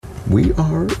We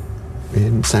are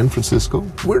in San Francisco.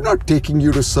 We're not taking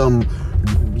you to some,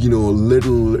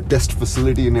 little test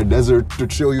facility in a desert to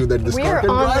show you that this car can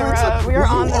drive. We are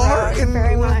on the road,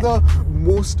 very much. The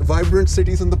most vibrant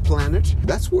cities on the planet.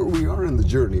 That's where we are in the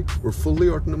journey. We're fully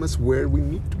autonomous where we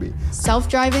need to be.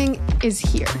 Self-driving is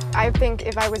here. I think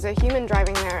if I was a human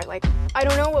driving there, I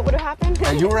don't know what would have happened.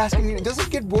 You were asking me, does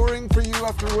it get boring for you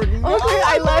after working? Okay,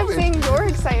 I love seeing your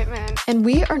excitement. And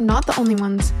we are not the only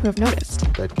ones who have noticed.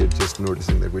 That kid just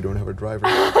noticing that we don't have a driver.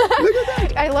 Look at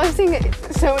that. I love seeing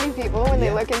so many people when they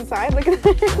look inside. Look at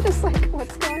that. Just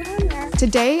what's going on there?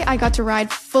 Today, I got to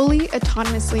ride fully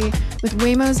autonomously with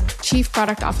Waymo's Chief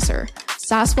Product Officer,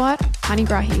 Saswat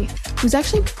Panigrahi, who's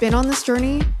actually been on this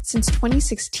journey since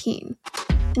 2016.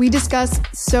 We discuss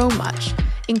so much,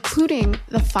 including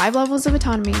the 5 levels of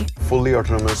autonomy. Fully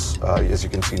autonomous, as you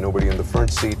can see, nobody in the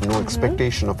front seat, no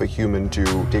expectation of a human to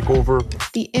take over.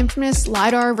 The infamous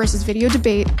LiDAR versus video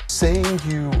debate. Saying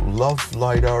you love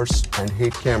LiDARs and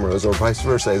hate cameras, or vice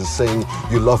versa, is saying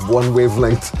you love one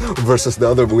wavelength versus the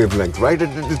other wavelength, right?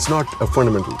 It's not a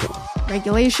fundamental thing.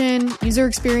 Regulation, user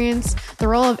experience, the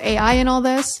role of AI in all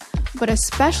this, but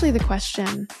especially the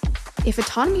question, if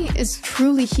autonomy is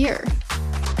truly here,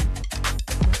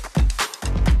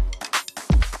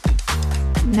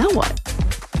 now what?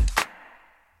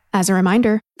 As a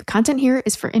reminder, the content here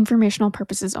is for informational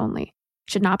purposes only. It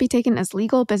should not be taken as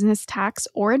legal, business, tax,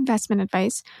 or investment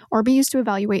advice, or be used to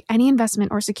evaluate any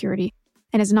investment or security,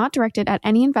 and is not directed at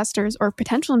any investors or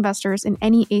potential investors in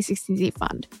any A16Z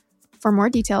fund. For more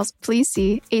details, please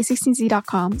see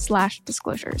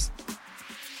a16z.com/disclosures.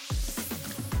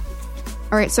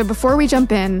 All right, so before we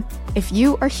jump in, if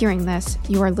you are hearing this,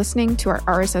 you are listening to our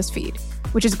RSS feed,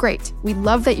 which is great. We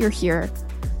love that you're here.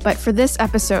 But for this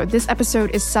episode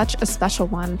is such a special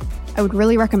one. I would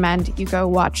really recommend you go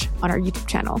watch on our YouTube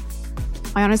channel.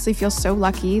 I honestly feel so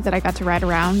lucky that I got to ride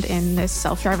around in this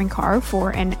self-driving car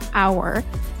for an hour,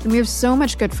 and we have so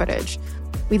much good footage.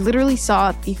 We literally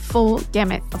saw the full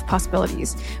gamut of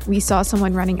possibilities. We saw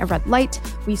someone running a red light.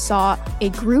 We saw a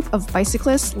group of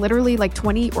bicyclists, literally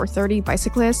 20 or 30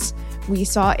 bicyclists. We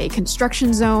saw a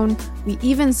construction zone. We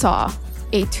even saw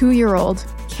a 2-year-old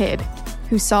kid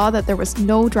who saw that there was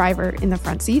no driver in the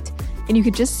front seat, and you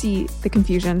could just see the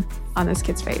confusion on this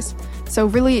kid's face. So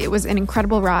really, it was an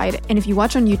incredible ride. And if you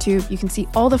watch on YouTube, you can see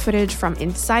all the footage from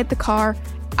inside the car,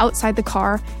 outside the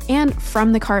car, and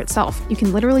from the car itself. You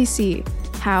can literally see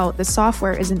how the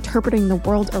software is interpreting the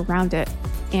world around it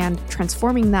and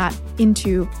transforming that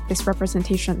into this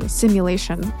representation, the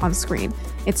simulation on screen.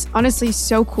 It's honestly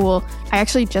so cool. I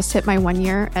actually just hit my 1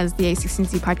 year as the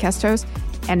A16Z podcast host,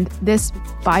 and this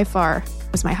by far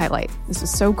was my highlight. This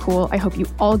was so cool. I hope you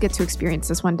all get to experience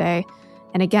this one day.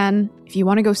 And again, if you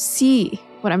want to go see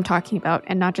what I'm talking about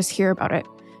and not just hear about it,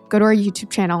 go to our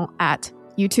YouTube channel at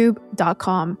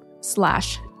youtube.com/@,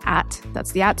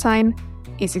 that's the @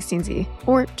 A16Z,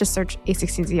 or just search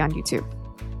A16Z on YouTube.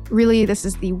 Really, this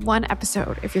is the one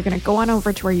episode. If you're going to go on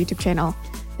over to our YouTube channel,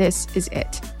 this is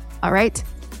it. All right?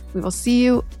 We will see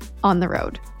you on the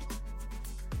road.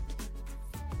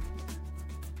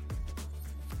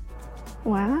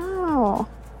 Wow.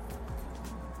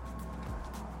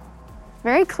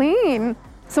 Very clean.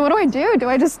 So what do? Do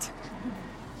I just...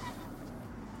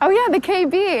 Oh yeah, the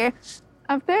KB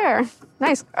up there.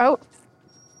 Nice. Oh,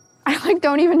 I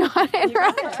don't even know how to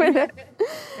interact with it.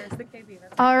 There's the KB.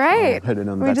 All right.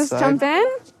 We just jump in?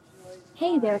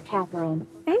 Hey there, Catherine.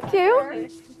 Thank you.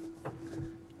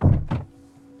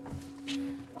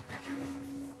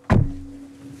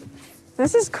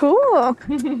 This is cool.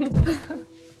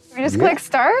 We just click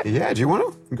start? Yeah, do you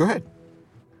want to? Go ahead.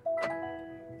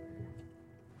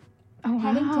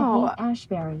 Heading to Oh, wow. Haight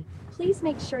Ashbury. Please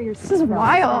make sure your is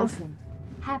wild.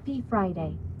 Happy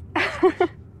Friday.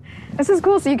 This is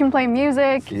cool. So you can play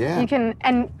music. Yeah. You can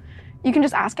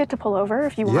just ask it to pull over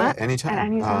if you want. Yeah, anytime. At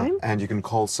any time. And you can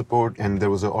call support, and there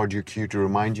was an audio cue to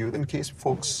remind you in case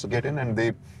folks get in and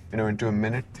they, into a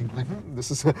minute think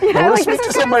this is, I want to speak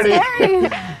to somebody.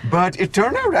 But it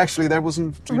turned out actually that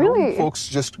wasn't, Really? Folks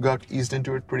just got eased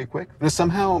into it pretty quick.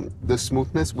 Somehow the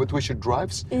smoothness with which it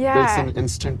drives builds Yeah. an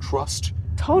instant trust.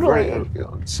 Totally. Very early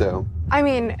on, so. I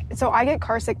mean, so I get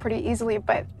car sick pretty easily,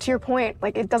 but to your point,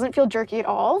 it doesn't feel jerky at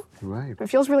all. Right. It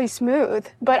feels really smooth.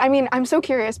 But I mean, I'm so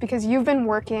curious because you've been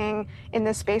working in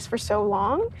this space for so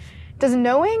long. Does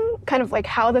knowing kind of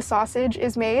how the sausage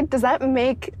is made, does that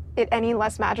make it any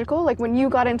less magical? Like when you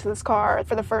got into this car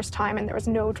for the first time and there was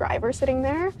no driver sitting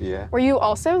there, Yeah. were you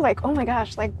also like, oh my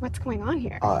gosh, like what's going on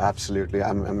here? Absolutely.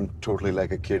 I'm totally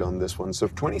like a kid on this one. So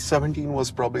 2017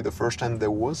 was probably the first time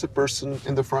there was a person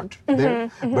in the front there,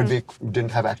 but they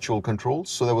didn't have actual controls.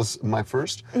 So that was my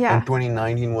first. Yeah. And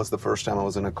 2019 was the first time I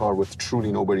was in a car with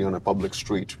truly nobody on a public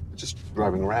street, just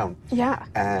driving around. Yeah.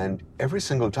 And every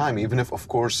single time, even if, of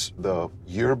course, the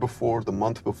year before, the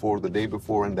month before, the day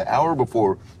before, and the hour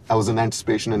before, I was in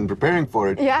anticipation and preparing for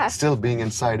it, Yeah. still being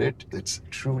inside it, it's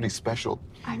truly special.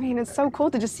 I mean, it's so cool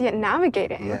to just see it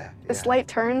navigating. Yeah, The yeah. slight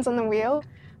turns on the wheel.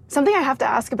 Something I have to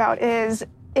ask about is,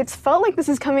 it's felt like this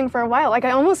is coming for a while. Like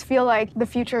I almost feel like the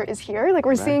future is here. Like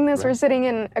we're seeing this, we're right. sitting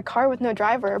in a car with no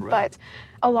driver, but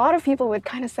a lot of people would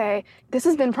kind of say, this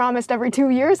has been promised every 2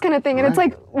 years kind of thing. And it's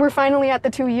Right. like, we're finally at the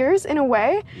 2 years in a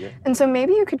way. Yeah. And so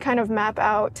maybe you could kind of map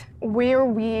out where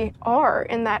we are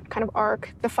in that kind of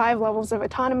arc, the 5 levels of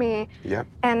autonomy, Yeah.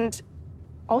 and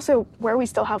also where we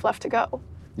still have left to go.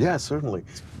 Yeah, certainly.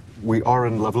 We are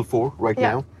in level 4 right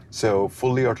Yeah. now. So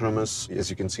fully autonomous, as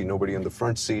you can see, nobody in the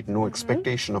front seat, no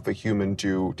expectation of a human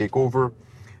to take over.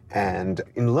 And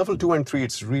in level 2 and 3,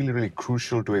 it's really, really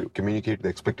crucial to communicate the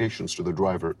expectations to the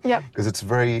driver. Yep. Because it's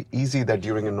very easy that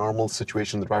during a normal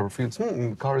situation, the driver feels,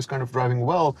 the car is kind of driving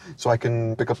well, so I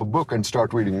can pick up a book and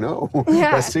start reading. No,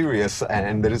 Yeah. that's serious.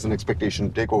 And there is an expectation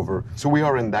to take over. So we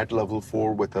are in that level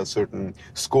 4 with a certain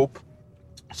scope.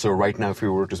 So right now, if we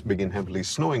were to begin heavily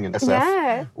snowing in SF,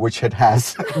 Yeah. which it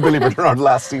has, believe it or not,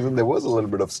 last season there was a little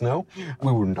bit of snow,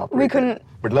 we wouldn't operate. We that. couldn't-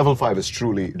 But level 5 is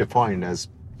truly defined as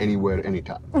anywhere,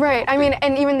 anytime. Right. I mean,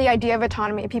 and even the idea of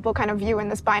autonomy, people kind of view in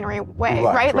this binary way, Right,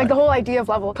 right? Like right. the whole idea of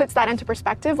level puts that into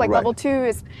perspective. Like Right. level 2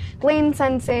 is lane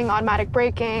sensing, automatic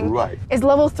braking. Right. Is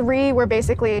level 3 where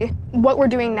basically what we're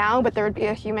doing now, but there would be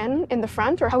a human in the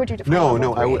front, or how would you define No,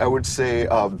 level no, 3? I would say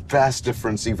a vast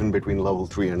difference even between level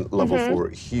 3 and level 4.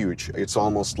 Huge. It's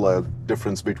almost like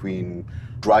difference between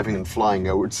driving and flying,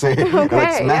 I would say.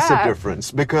 It's massive yeah. difference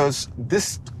because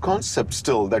this concept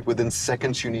still that within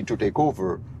seconds you need to take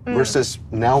over versus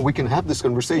now we can have this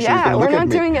conversation. You Yeah, can we're look not at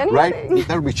me, doing right? anything.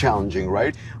 That would be challenging,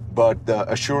 right? But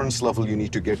the assurance level you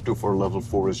need to get to for level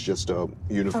 4 is just a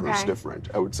universe Okay. different,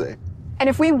 I would say. And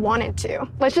if we wanted to,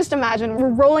 let's just imagine we're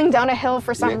rolling down a hill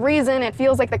for some Yeah. reason. It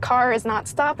feels like the car is not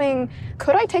stopping.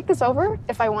 Could I take this over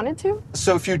if I wanted to?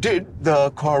 So if you did,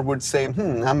 the car would say,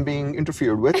 I'm being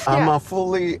interfered with. I'm Yeah. a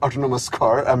fully autonomous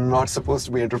car. I'm not supposed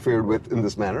to be interfered with in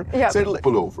this manner. Yep. So it'll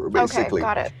pull over, basically.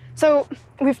 Okay, got it. So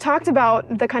we've talked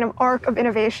about the kind of arc of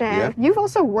innovation. Yeah. You've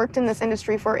also worked in this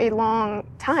industry for a long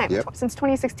time, Yep. since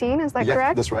 2016, is that Yeah,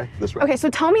 correct? that's right. That's right. Okay, so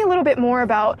tell me a little bit more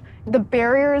about the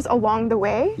barriers along the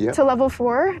way Yep. to level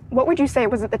 4. What would you say?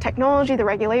 Was it the technology, the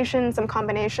regulation, some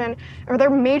combination? Are there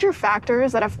major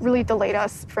factors that have really delayed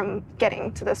us from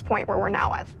getting to this point where we're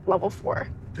now at level 4?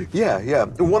 Yeah.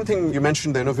 One thing you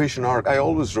mentioned, the innovation arc, I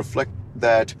always reflect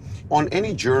that on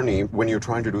any journey, when you're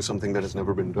trying to do something that has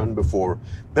never been done before,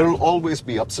 there will always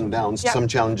be ups and downs, Yep. some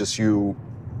challenges you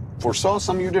foresaw,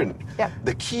 some you didn't. Yep.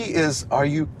 The key is, are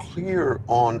you clear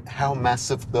on how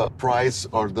massive the price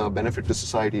or the benefit to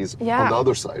society is Yeah. on the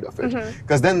other side of it?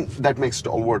 Because then that makes it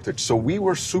all worth it. So we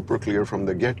were super clear from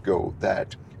the get-go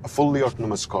that a fully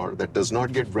autonomous car that does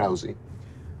not get drowsy,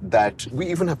 that we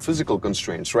even have physical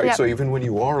constraints, right? Yep. So even when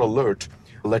you are alert,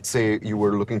 let's say you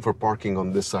were looking for parking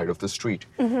on this side of the street,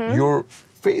 your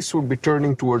face would be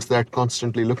turning towards that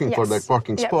constantly looking for Yes. that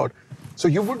parking Yep. spot. So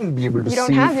you wouldn't be able to You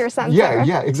see. don't have your sensor.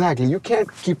 Yeah, exactly. You can't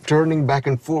keep turning back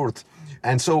and forth.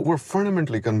 And so we're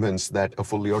fundamentally convinced that a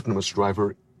fully autonomous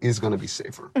driver is going to be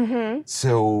safer.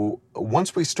 So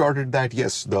once we started that,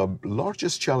 yes, the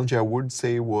largest challenge I would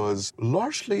say was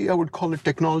largely, I would call it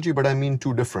technology, but I mean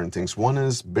two different things. One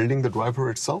is building the driver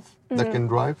itself that can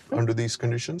drive under these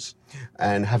conditions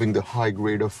and having the high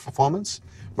grade of performance.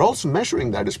 But also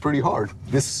measuring that is pretty hard.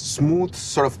 This smooth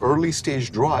sort of early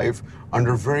stage drive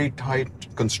under very tight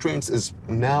constraints is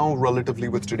now relatively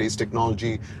with today's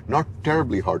technology, not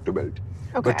terribly hard to build.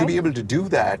 But to Okay. be able to do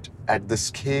that at the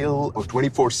scale of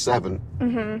 24/7,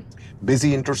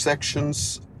 busy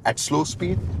intersections at slow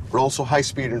speed, but also high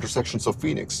speed intersections of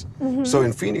Phoenix. So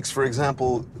in Phoenix, for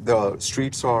example, the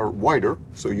streets are wider,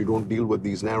 so you don't deal with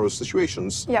these narrow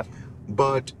situations. Yep.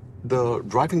 But the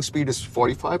driving speed is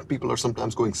 45. People are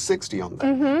sometimes going 60 on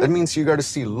that. That means you got to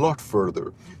see a lot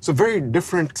further. So very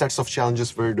different sets of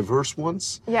challenges, very diverse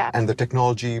ones. Yeah. And the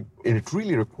technology, and it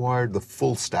really required the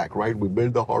full stack, right? We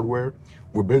build the hardware,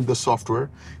 we build the software.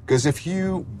 Because if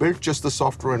you built just the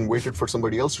software and waited for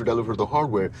somebody else to deliver the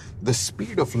hardware, the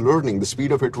speed of learning, the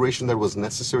speed of iteration that was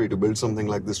necessary to build something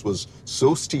like this was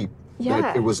so steep Yeah.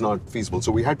 that it was not feasible.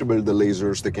 So we had to build the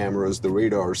lasers, the cameras, the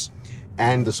radars,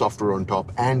 and the software on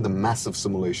top, and the massive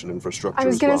simulation infrastructure. I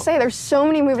was going to say, there's so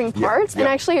many moving parts. And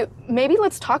actually, maybe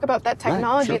let's talk about that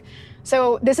technology. Right, sure.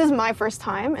 So this is my first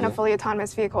time in a fully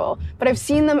autonomous vehicle, but I've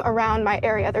seen them around my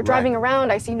area. They're driving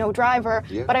around, I see no driver,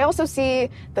 but I also see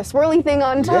the swirly thing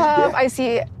on top. I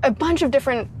see a bunch of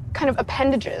different kind of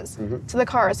appendages to the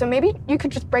car. So maybe you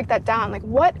could just break that down. Like,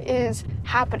 what is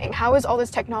happening? How is all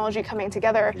this technology coming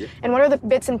together? And what are the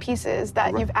bits and pieces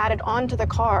that you've added onto the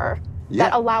car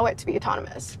that allow it to be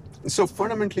autonomous? So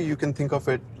fundamentally, you can think of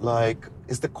it like,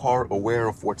 is the car aware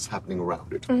of what's happening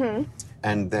around it?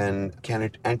 And then can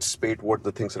it anticipate what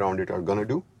the things around it are going to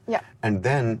do? Yeah. And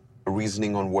then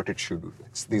reasoning on what it should do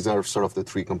next. These are sort of the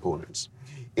three components.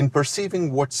 In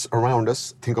perceiving what's around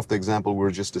us, think of the example we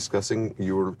were just discussing.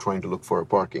 You're trying to look for a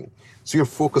parking. So you're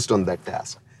focused on that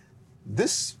task.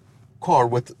 This car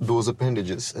with those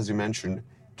appendages, as you mentioned,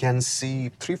 can see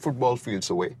 3 football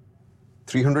fields away,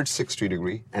 360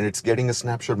 degree, and it's getting a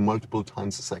snapshot multiple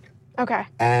times a second. Okay.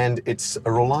 And it's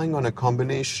relying on a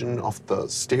combination of the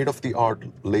state-of-the-art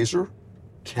laser,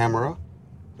 camera,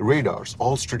 radars,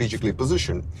 all strategically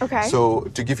positioned. Okay. So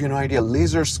to give you an idea,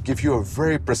 lasers give you a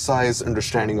very precise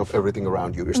understanding of everything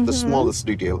around you. It's the smallest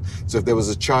detail. So if there was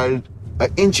a child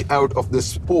an inch out of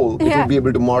this pole, it will be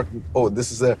able to mark, oh,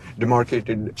 this is a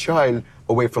demarcated child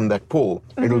away from that pole.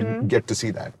 It'll get to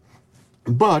see that.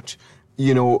 But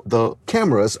you know, the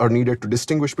cameras are needed to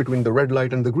distinguish between the red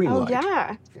light and the green light.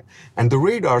 Yeah. And the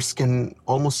radars can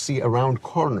almost see around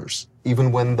corners,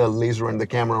 even when the laser and the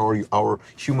camera or our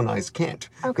human eyes can't,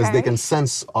 because they can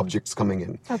sense objects coming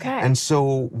in. And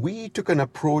so we took an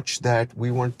approach that we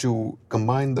want to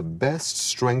combine the best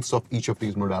strengths of each of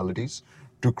these modalities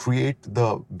to create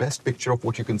the best picture of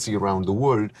what you can see around the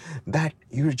world, that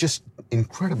you're just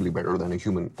incredibly better than a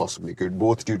human possibly could,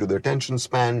 both due to the attention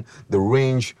span, the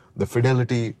range, the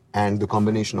fidelity, and the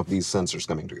combination of these sensors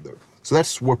coming together. So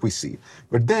that's what we see.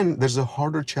 But then there's a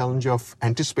harder challenge of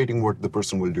anticipating what the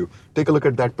person will do. Take a look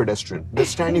at that pedestrian. They're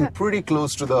standing pretty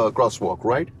close to the crosswalk,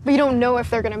 right? But you don't know if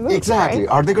they're going to move. Exactly. Right?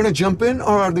 Are they going to jump in,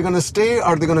 or are they going to stay?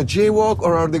 Are they going to jaywalk,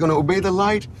 or are they going to obey the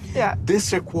light? Yeah.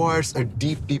 This requires a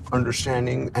deep, deep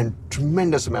understanding and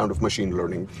tremendous amount of machine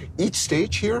learning. Each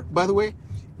stage here, by the way,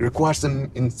 requires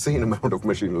an insane amount of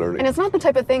machine learning. And it's not the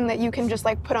type of thing that you can just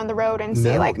like put on the road and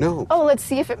say oh, let's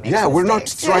see if it makes we're not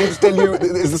mistakes. trying to tell you,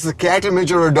 is this a cat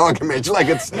image or a dog image? Like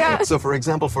it's, so for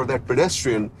example, for that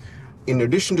pedestrian, in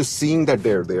addition to seeing that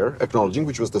they're there, acknowledging,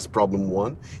 which was this problem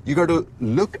 1, you got to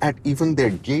look at even their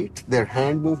gait, their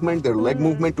hand movement, their leg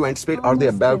movement to anticipate, are they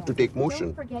about to take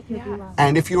motion?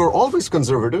 And if you are always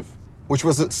conservative, which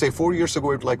was, say, 4 years ago,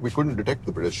 like we couldn't detect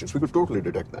the pedestrians, we could totally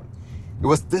detect them. It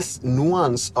was this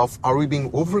nuance of, are we being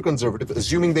over-conservative,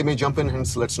 assuming they may jump in,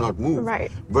 hence let's not move,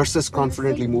 versus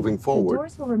confidently moving forward. The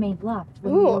doors will remain locked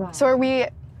when we arrive. So are we...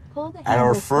 At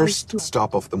our first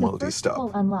stop of the multi-stop. The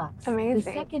first pull unlocks.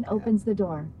 Amazing. The second opens the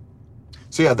door.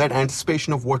 So yeah, that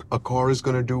anticipation of what a car is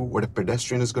going to do, what a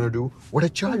pedestrian is going to do, what a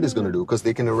child is going to do, because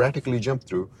they can erratically jump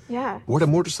through. What a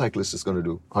motorcyclist is going to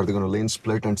do. Are they going to lane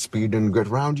split and speed and get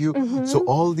around you? So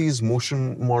all these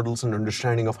motion models and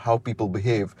understanding of how people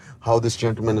behave, how this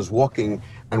gentleman is walking,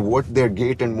 and what their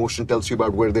gait and motion tells you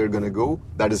about where they're going to go,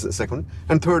 that is the second.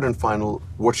 And third and final,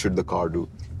 what should the car do?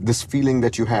 This feeling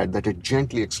that you had, that it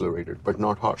gently accelerated, but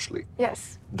not harshly.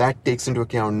 Yes. That takes into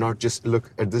account not just,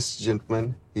 look at this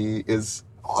gentleman, he is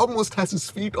almost has his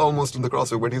feet almost in the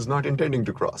crossover, but he's not intending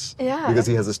to cross because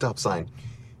he has a stop sign.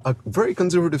 A very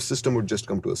conservative system would just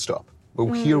come to a stop.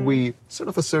 But here we sort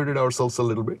of asserted ourselves a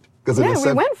little bit.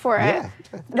 We went for it.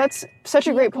 That's such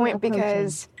a great point,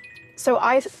 because so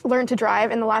I learned to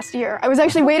drive in the last year. I was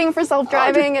actually waiting for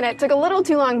self-driving and it took a little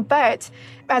too long, but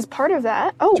as part of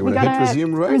that, we got to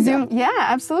resume, right? Resume. Yeah,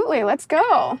 absolutely. Let's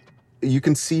go. You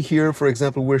can see here, for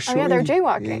example, we're showing... they're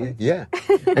jaywalking.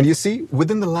 And you see,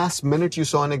 within the last minute, you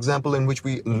saw an example in which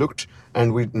we looked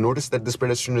and we noticed that this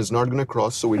pedestrian is not going to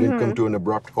cross, so we didn't come to an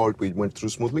abrupt halt. We went through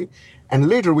smoothly. And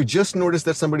later, we just noticed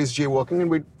that somebody's jaywalking and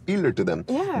we yielded to them.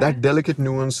 That delicate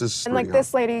nuance is And like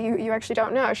this lady, you actually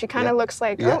don't know. She kind of looks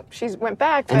like, she's went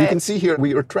back. And you can see here,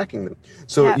 we are tracking them.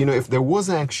 So, you know, if there was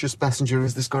an anxious passenger,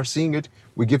 is this car seeing it?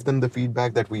 We give them the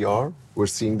feedback that we're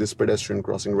seeing this pedestrian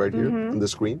crossing right here on the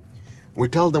screen. We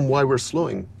tell them why we're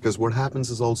slowing, because what happens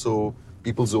is also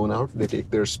people zone out, they take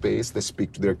their space, they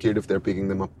speak to their kid if they're picking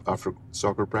them up after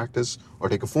soccer practice, or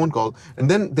take a phone call,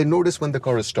 and then they notice when the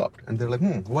car is stopped, and they're like,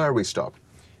 why are we stopped?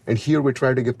 And here we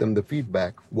try to give them the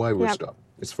feedback why we're stopped.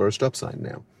 It's for a stop sign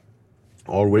now.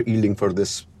 Or we're yielding for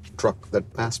this truck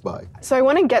that passed by. So I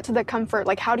want to get to the comfort,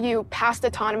 like how do you, past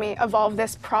autonomy, evolve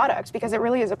this product? Because it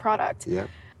really is a product.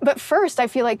 But first, I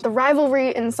feel like the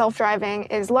rivalry in self-driving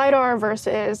is LiDAR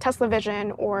versus Tesla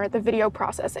Vision or the video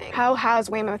processing. How has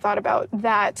Waymo thought about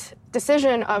that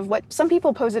decision of what some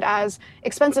people pose it as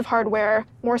expensive hardware,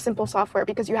 more simple software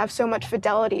because you have so much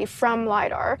fidelity from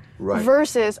LiDAR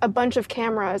versus a bunch of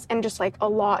cameras and just like a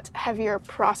lot heavier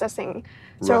processing?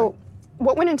 So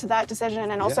what went into that decision?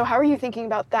 And also, how are you thinking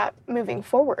about that moving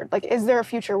forward? Like, is there a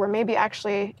future where maybe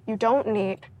actually you don't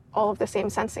need all of the same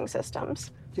sensing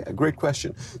systems? Yeah, great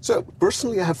question. So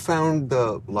personally, I have found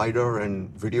the LiDAR and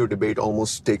video debate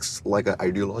almost takes like an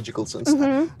ideological sense.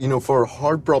 You know, for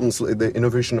hard problems, the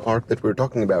innovation arc that we're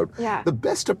talking about, the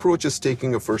best approach is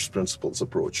taking a first principles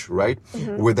approach, right?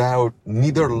 Without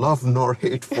neither love nor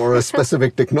hate for a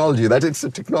specific technology. That it's a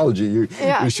technology. You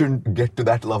shouldn't get to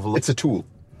that level. It's a tool.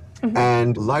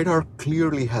 And LiDAR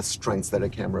clearly has strengths that a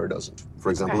camera doesn't. For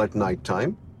example, at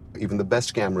nighttime, even the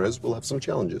best cameras will have some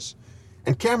challenges.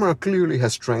 And camera clearly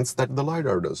has strengths that the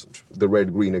LiDAR doesn't. The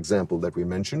red-green example that we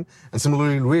mentioned. And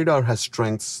similarly, radar has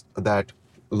strengths that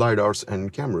LiDARs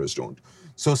and cameras don't.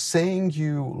 So saying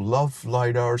you love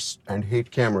LiDARs and hate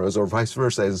cameras or vice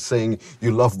versa is saying you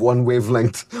love one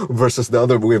wavelength versus the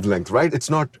other wavelength, right?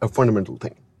 It's not a fundamental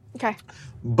thing. Okay.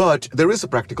 But there is a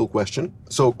practical question.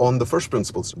 So on the first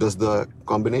principles, does the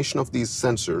combination of these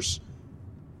sensors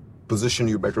position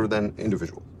you better than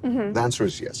individual? The answer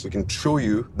is yes. We can show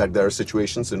you that there are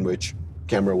situations in which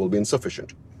camera will be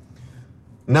insufficient.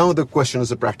 Now the question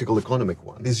is a practical economic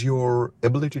one. Is your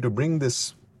ability to bring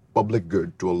this public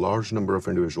good to a large number of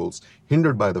individuals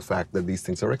hindered by the fact that these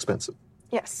things are expensive?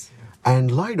 Yes. And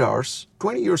LiDARs,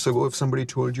 20 years ago, if somebody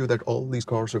told you that all these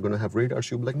cars are going to have radars,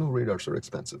 you'd be like, no, radars are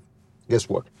expensive. Guess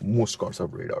what? Most cars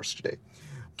have radars today.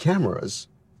 Cameras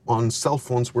on cell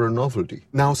phones were a novelty.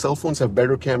 Now cell phones have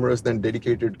better cameras than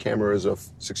dedicated cameras of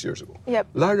 6 years ago.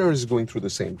 LiDAR is going through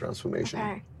the same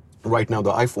transformation. Right now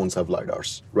the iPhones have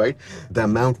LiDARs, right? The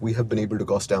amount we have been able to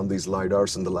cost down these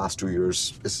LiDARs in the last 2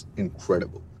 years is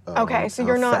incredible. Okay, so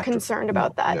you're not concerned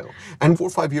about that. No. And 4 or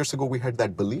 5 years ago we had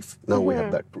that belief, now we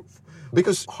have that proof.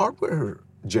 Because hardware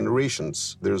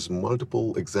generations, there's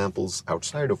multiple examples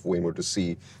outside of Waymo to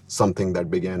see something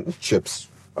that began. Chips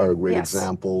are a great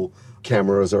example.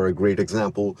 Cameras are a great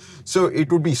example. So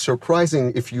it would be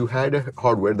surprising if you had a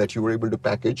hardware that you were able to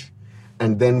package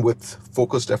and then with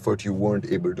focused effort you weren't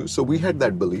able to. So we had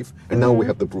that belief and now we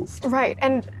have the proof. Right,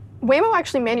 and Waymo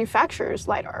actually manufactures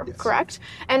LiDAR, correct?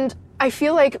 And I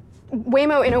feel like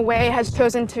Waymo in a way has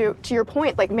chosen to your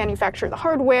point, like manufacture the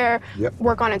hardware,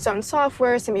 work on its own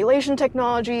software, simulation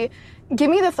technology. Give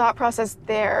me the thought process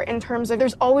there in terms of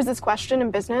there's always this question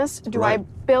in business, do I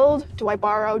build, do I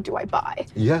borrow, do I buy?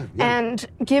 And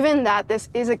given that this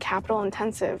is a capital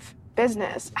intensive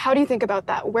business, how do you think about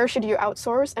that? Where should you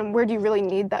outsource and where do you really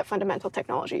need that fundamental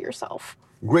technology yourself?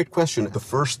 Great question. The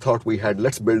first thought we had,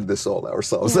 let's build this all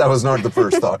ourselves. That was not the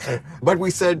first thought. But we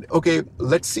said, okay,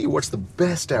 let's see what's the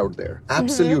best out there.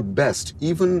 Absolute best.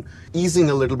 Even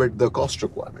easing a little bit the cost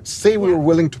requirements. Say we're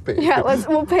willing to pay.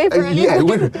 We'll pay for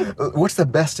it. What's the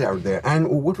best out there? And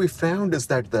what we found is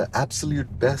that the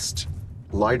absolute best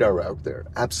LiDAR out there,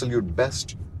 absolute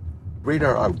best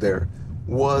radar out there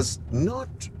was not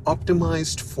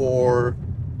optimized for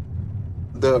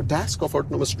the task of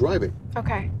autonomous driving.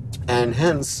 And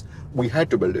hence, we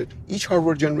had to build it. Each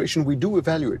hardware generation, we do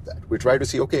evaluate that. We try to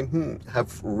see, okay,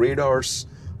 have radars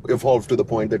evolved to the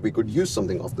point that we could use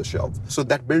something off the shelf? So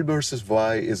that build versus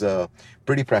buy is a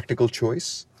pretty practical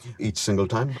choice each single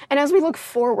time. And as we look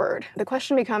forward, the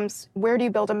question becomes, where do you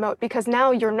build a moat? Because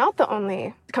now you're not the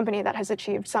only company that has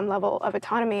achieved some level of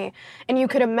autonomy. And you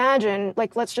could imagine,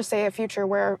 like, let's just say a future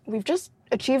where we've just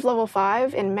achieved level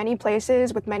 5 in many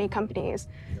places with many companies.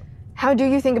 How do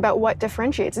you think about what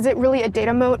differentiates? Is it really a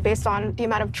data moat based on the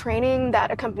amount of training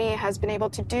that a company has been able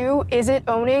to do? Is it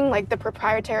owning like the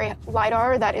proprietary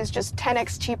LiDAR that is just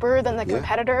 10x cheaper than the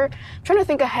competitor? I'm trying to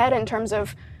think ahead in terms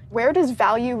of where does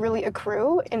value really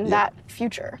accrue in that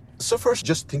future? So first,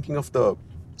 just thinking of the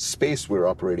space we're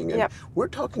operating in, we're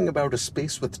talking about a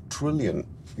space with trillion,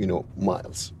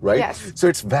 miles, right? So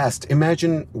it's vast.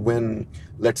 Imagine when,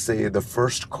 let's say, the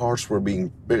first cars were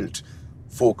being built,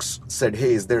 folks said,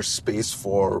 hey, is there space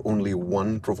for only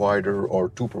one provider or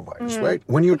two providers, right?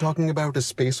 When you're talking about a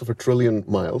space of 1 trillion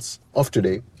miles of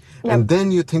today, and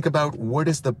then you think about what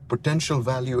is the potential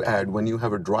value add when you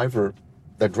have a driver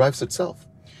that drives itself.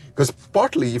 Because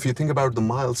partly, if you think about the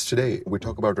miles today, we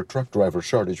talk about a truck driver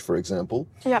shortage, for example.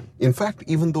 In fact,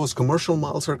 even those commercial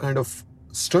miles are kind of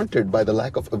stunted by the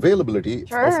lack of availability of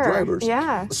drivers.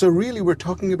 So really, we're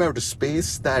talking about a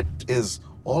space that is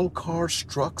all cars,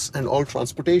 trucks, and all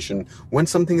transportation. When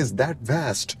something is that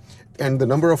vast, and the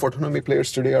number of autonomy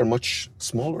players today are much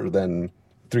smaller than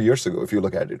 3 years ago, if you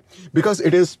look at it, because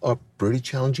it is a pretty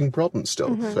challenging problem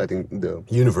still. So I think the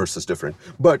universe is different,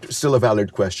 but still a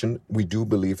valid question. We do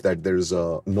believe that there's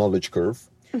a knowledge curve.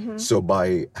 So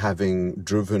by having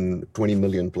driven 20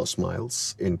 million plus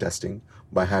miles in testing,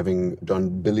 by having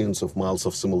done billions of miles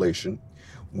of simulation,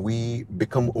 we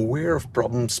become aware of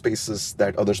problem spaces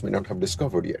that others may not have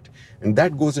discovered yet. And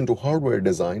that goes into hardware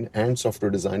design and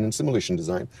software design and simulation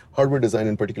design. Hardware design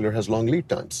in particular has long lead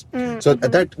times. So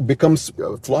that becomes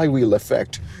a flywheel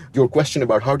effect. Your question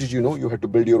about how did you know you had to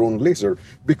build your own laser?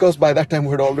 Because by that time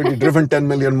we had already driven 10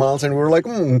 million miles and we were like,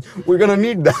 we're going to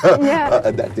need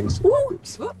that. That thing's,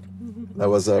 oops. That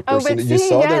was a person you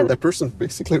saw there. That person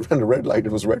basically ran a red light.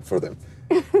 It was red for them.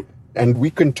 And we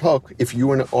can talk if you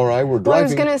or I were driving. Well, I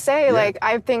was going to say, like,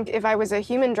 I think if I was a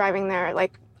human driving there,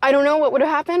 like, I don't know what would have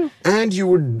happened. And you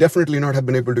would definitely not have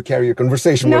been able to carry a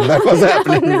conversation when that was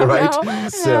happening, right?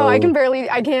 No,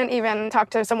 I can't even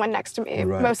talk to someone next to me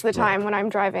most of the time when I'm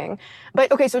driving.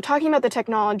 But okay, so talking about the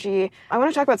technology, I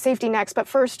want to talk about safety next. But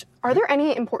first, are there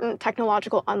any important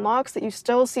technological unlocks that you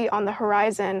still see on the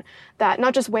horizon that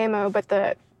not just Waymo, but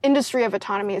the industry of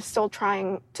autonomy is still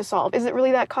trying to solve? Is it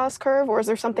really that cost curve, or is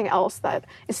there something else that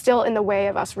is still in the way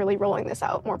of us really rolling this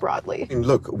out more broadly? And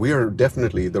look, we are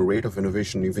definitely, the rate of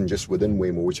innovation, even just within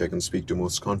Waymo, which I can speak to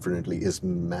most confidently, is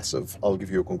massive. I'll give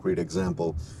you a concrete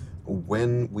example.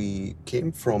 When we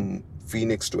came from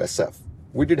Phoenix to SF,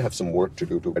 we did have some work to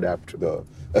do to adapt. The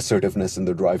assertiveness in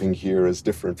the driving here is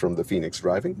different from the Phoenix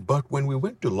driving. But when we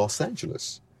went to Los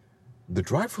Angeles, the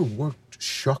driver worked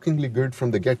shockingly good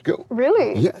from the get-go.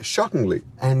 Really? Yeah, shockingly.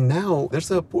 And now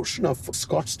there's a portion of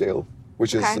Scottsdale,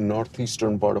 which is the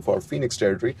northeastern part of our Phoenix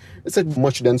territory. It's a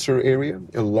much denser area,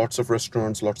 lots of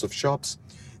restaurants, lots of shops.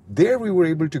 There we were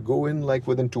able to go in like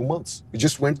within 2 months. We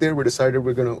just went there, we decided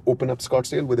we're going to open up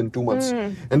Scottsdale within 2 months.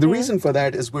 And the reason for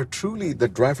that is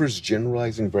the driver's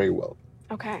generalizing very well.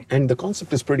 Okay. And the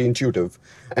concept is pretty intuitive.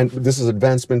 And this is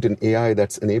advancement in AI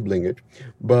that's enabling it.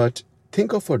 But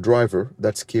think of a driver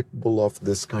that's capable of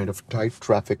this kind of tight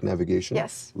traffic navigation.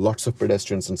 Yes. Lots of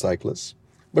pedestrians and cyclists,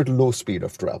 but low speed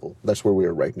of travel. That's where we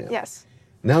are right now. Yes.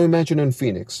 Now imagine in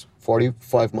Phoenix,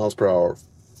 45 miles per hour,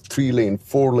 3-lane,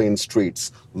 4-lane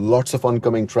streets, lots of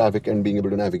oncoming traffic and being able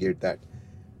to navigate that.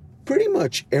 Pretty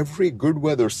much every good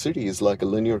weather city is like a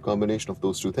linear combination of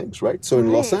those two things, right? So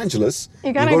in Los Angeles,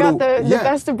 you kind of got the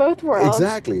best of both worlds.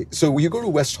 Exactly. So you go to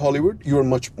West Hollywood, you're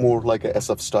much more like a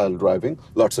SF style driving,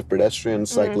 lots of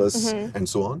pedestrians, cyclists, and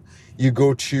so on. You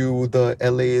go to the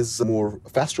LA's more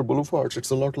faster boulevards,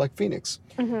 it's a lot like Phoenix.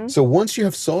 So once you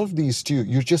have solved these two,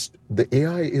 the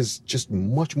AI is just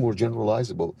much more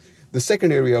generalizable. The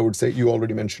second area I would say, you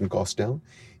already mentioned cost down,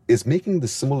 is making the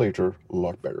simulator a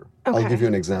lot better. I'll give you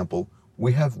an example.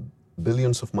 We have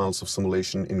billions of miles of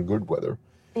simulation in good weather.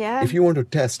 Yeah. If you want to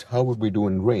test how would we do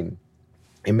in rain,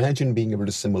 imagine being able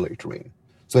to simulate rain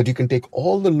so that you can take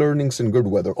all the learnings in good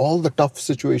weather, all the tough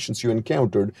situations you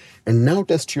encountered, and now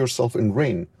test yourself in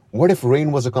rain. What if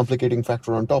rain was a complicating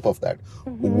factor on top of that?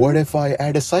 What if I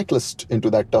add a cyclist into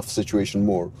that tough situation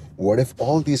more? What if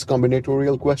all these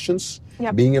combinatorial questions,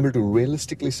 being able to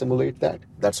realistically simulate that,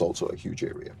 that's also a huge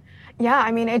area. Yeah,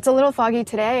 I mean, it's a little foggy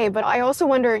today, but I also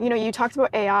wonder, you talked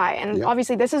about AI, and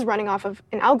obviously this is running off of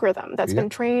an algorithm that's been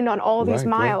trained on all these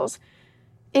miles.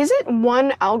 Is it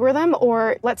one algorithm,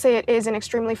 or let's say it is an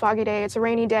extremely foggy day, it's a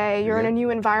rainy day, you're in a new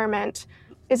environment,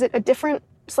 is it a different,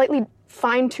 slightly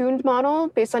fine-tuned model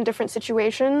based on different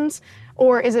situations,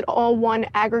 or is it all one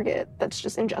aggregate that's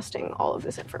just ingesting all of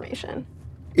this information?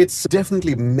 It's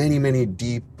definitely many, many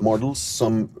deep models,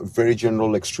 some very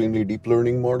general, extremely deep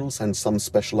learning models, and some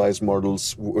specialized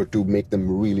models to make them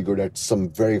really good at some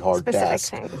very hard tasks.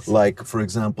 Things. Like, for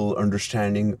example,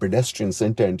 understanding pedestrians'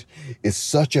 intent is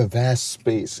such a vast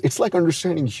space. It's like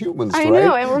understanding humans, right? I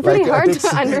know, and we're pretty hard to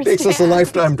understand. It takes us a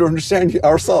lifetime to understand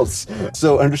ourselves.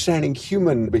 So understanding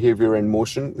human behavior and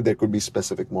motion, there could be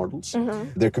specific models.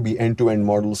 There could be end-to-end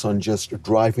models on just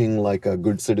driving like a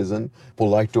good citizen,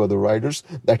 polite to other riders.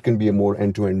 That can be a more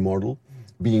end-to-end model.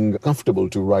 Being comfortable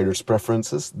to riders'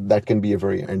 preferences, that can be a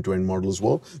very end-to-end model as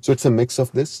well. So it's a mix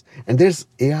of this. And there's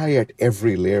AI at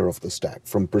every layer of the stack,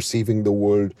 from perceiving the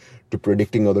world to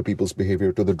predicting other people's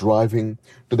behavior, to the driving,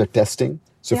 to the testing.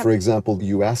 So for example,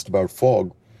 you asked about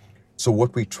fog. So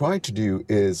what we try to do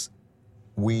is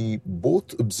we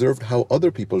both observed how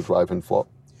other people drive in fog,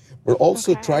 but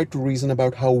also tried to reason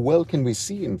about how well can we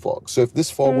see in fog. So if this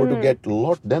fog were to get a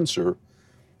lot denser,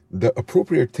 the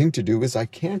appropriate thing to do is I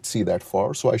can't see that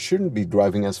far, so I shouldn't be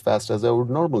driving as fast as I would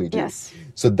normally do. Yes.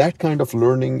 So that kind of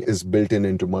learning is built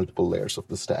into multiple layers of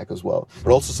the stack as well.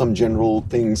 But also some general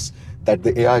things that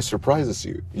the AI surprises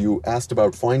you. You asked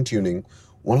about fine-tuning.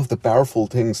 one of the powerful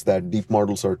things that deep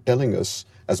models are telling us,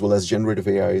 as well as generative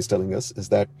AI is telling us, is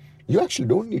that you actually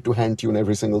don't need to hand tune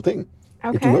every single thing.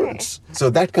 It Okay. learns. So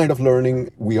that kind of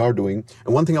learning we are doing.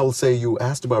 And one thing I will say, you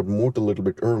asked about moat a little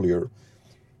bit earlier.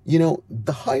 You know,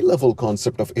 the high-level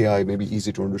concept of AI may be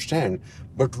easy to understand,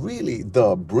 but really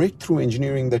the breakthrough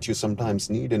engineering that you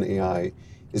sometimes need in AI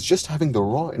is just having the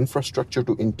raw infrastructure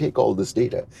to intake all this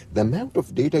data. The amount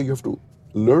of data you have to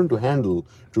learn to handle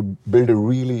to build a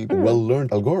really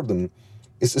well-learned algorithm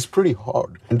is pretty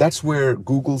hard. And that's where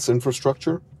Google's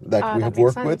infrastructure that we that have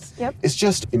makes worked with sense. Yep. is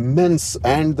just immense.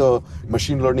 And the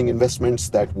machine learning investments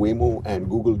that Waymo and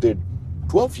Google did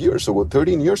 12 years ago,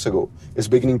 13 years ago, is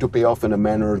beginning to pay off in a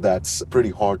manner that's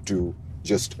pretty hard to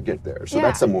just get there. So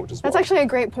that's a moat as well. That's actually a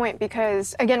great point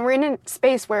because, again, we're in a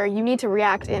space where you need to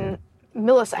react in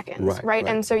milliseconds, right?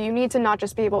 And so you need to not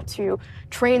just be able to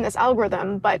train this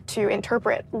algorithm, but to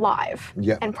interpret live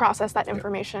and process that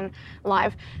information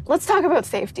live. Let's talk about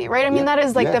safety, right? I mean, that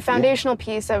is like the foundational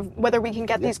piece of whether we can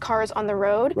get these cars on the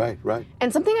road. Right.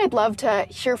 And something I'd love to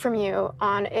hear from you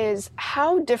on is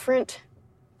how different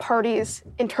parties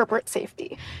interpret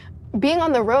safety. Being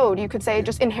on the road, you could say,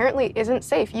 just inherently isn't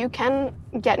safe. You can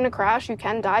get in a crash, you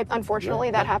can die.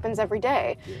 Unfortunately, that happens every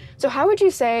day. So how would you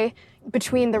say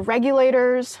between the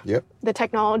regulators, the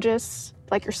technologists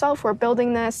like yourself who are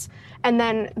building this, and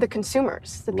then the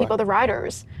consumers, the people, the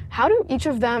riders, how do each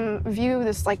of them view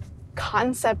this like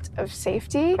concept of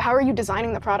safety? How are you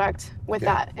designing the product with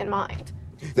that in mind?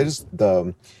 There's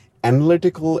the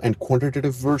analytical and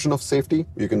quantitative version of safety.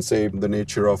 You can say the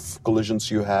nature of collisions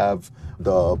you have,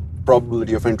 the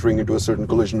probability of entering into a certain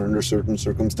collision under certain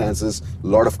circumstances, a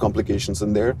lot of complications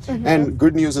in there. And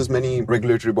good news is many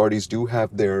regulatory bodies do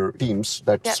have their teams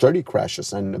that study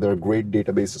crashes, and there are great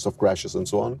databases of crashes and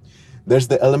so on. There's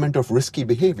the element of risky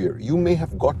behavior. You may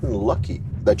have gotten lucky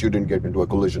that you didn't get into a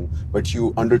collision, but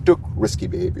you undertook risky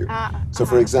behavior. So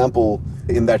for example,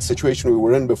 in that situation we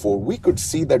were in before, we could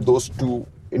see that those two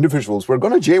individuals were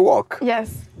going to jaywalk.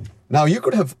 Yes. Now, you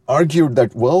could have argued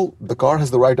that, well, the car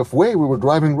has the right of way, we were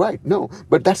driving right. No,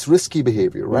 but that's risky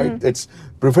behavior, right? It's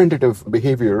preventative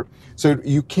behavior. So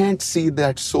you can't see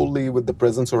that solely with the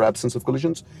presence or absence of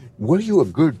collisions. Were you a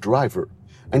good driver?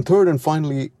 And third and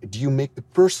finally, do you make the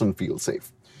person feel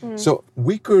safe? So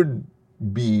we could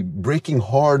be braking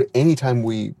hard anytime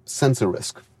we sense a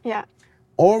risk. Yeah.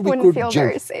 Or we Wouldn't could feel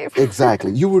very safe.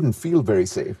 Exactly. You wouldn't feel very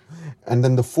safe. And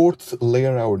then the fourth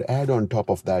layer I would add on top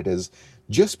of that is,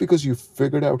 just because you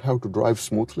figured out how to drive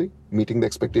smoothly, meeting the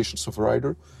expectations of a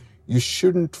rider, you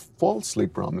shouldn't falsely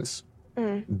promise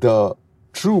the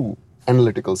true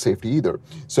analytical safety either.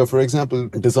 So for example,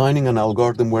 designing an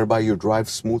algorithm whereby you drive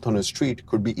smooth on a street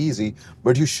could be easy,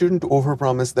 but you shouldn't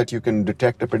overpromise that you can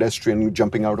detect a pedestrian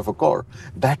jumping out of a car.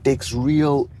 That takes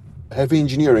real heavy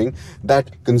engineering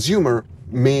that consumer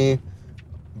may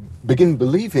begin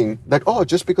believing that, oh,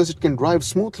 just because it can drive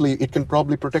smoothly, it can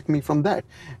probably protect me from that.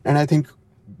 And I think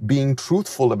being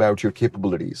truthful about your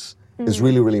capabilities is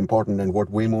really, really important, and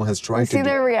what Waymo has tried to do. See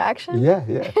their reaction?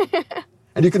 Yeah.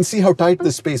 And you can see how tight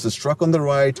the space is. Truck on the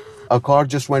right, a car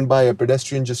just went by, a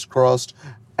pedestrian just crossed,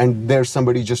 and there's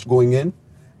somebody just going in.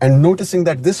 And noticing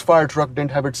that this fire truck didn't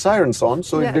have its sirens on,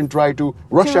 so it didn't try to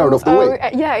rush out of the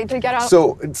way. Yeah, to get out.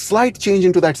 So, slight change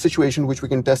into that situation, which we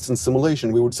can test in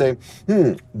simulation. We would say,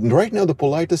 right now the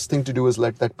politest thing to do is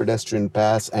let that pedestrian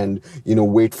pass and,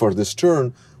 wait for this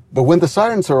turn. But when the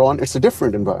sirens are on, it's a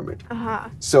different environment.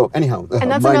 So anyhow.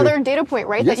 And that's another data point,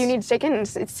 right? That you need to take in.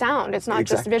 It's sound. It's not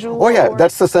just visual. Oh yeah,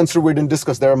 that's the sensor we didn't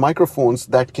discuss. There are microphones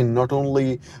that can not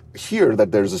only hear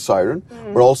that there's a siren,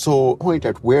 but also point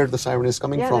at where the siren is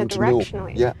coming from to know.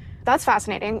 Yeah. That's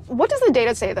fascinating. What does the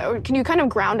data say, though? Can you kind of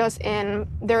ground us in,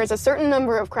 there is a certain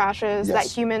number of crashes that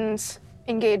humans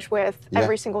engage with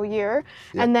every single year,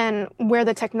 and then where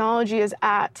the technology is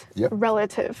at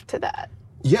relative to that?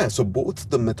 Yeah, so both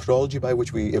the methodology by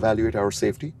which we evaluate our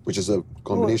safety, which is a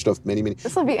combination of many.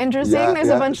 This will be interesting. There's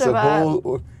a bunch of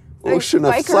whole ocean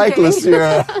of cyclists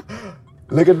here.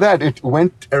 Look at that. It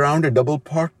went around a double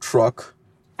parked truck.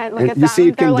 And look at them.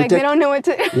 See, They're like, they don't know what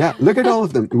to... Yeah, look at all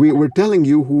of them. We're telling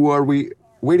you, who are we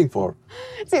waiting for?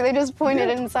 See, they just pointed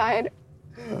inside.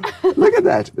 Look at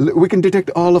that. We can detect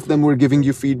all of them. We're giving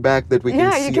you feedback that we can see all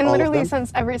of them. Yeah, you can literally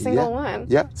sense every single one.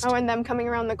 Yeah. Oh, and them coming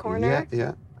around the corner.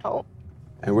 Yeah. Oh.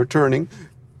 And we're turning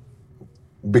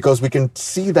because we can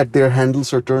see that their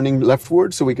handles are turning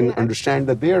leftward, so we can understand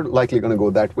that they're likely going to go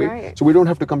that way. Right. So we don't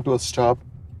have to come to a stop.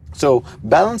 So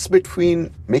balance between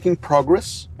making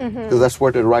progress, because that's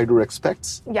what a rider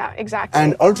expects. Yeah, exactly.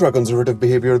 And ultra-conservative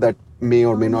behavior that may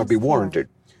or may not be warranted.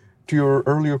 To your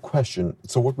earlier question,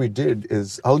 so what we did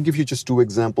is, I'll give you just 2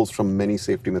 examples from many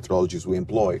safety methodologies we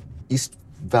employ. East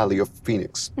Valley of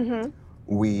Phoenix.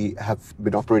 We have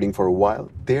been operating for a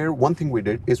while. There, one thing we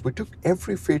did is we took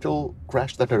every fatal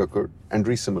crash that had occurred and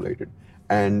re-simulated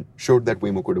and showed that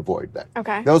Waymo could avoid that.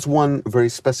 Okay. That was one very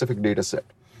specific data set.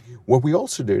 What we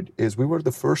also did is we were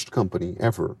the first company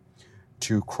ever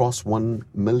to cross 1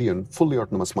 million fully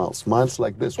autonomous miles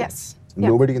like this one. Yes. Yep.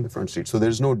 Nobody in the front seat. So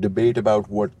there's no debate about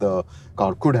what the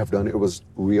car could have done. It was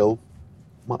real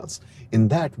miles. In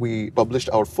that, we published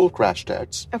our full crash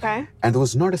stats. Okay. And there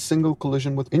was not a single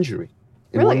collision with injury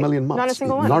in Really? 1 million miles. Not a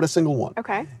single one? Not a single one.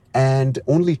 Okay. And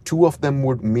only 2 of them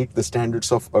would meet the standards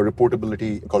of a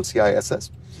reportability called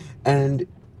CISS. And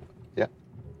yeah,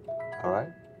 all right.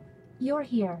 You're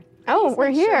here. Oh, Please we're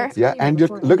make sure here. it's Yeah, clear and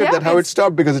before look at Yeah, that, how it it's-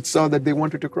 stopped because it saw that they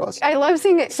wanted to cross. I love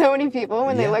seeing so many people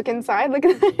when they Yeah. look inside. Look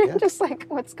at that. Yeah. Just like,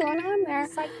 what's going on there?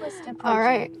 Cyclist approaching. All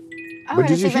right. Oh, But and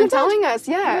did you she's hear been that? telling us,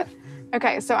 yeah.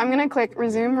 Okay, so I'm going to click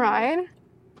resume ride.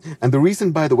 And the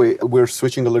reason, by the way, we're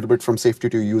switching a little bit from safety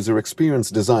to user experience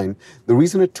design, the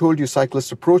reason it told you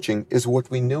cyclist approaching is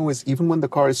what we know is even when the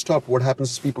car is stopped, what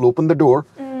happens is people open the door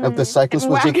and the cyclist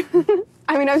will Whack. just...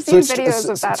 I mean, I've So, seen it's, videos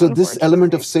of that. so this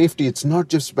element of unfortunately. safety, it's not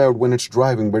just about when it's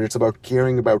driving, but it's about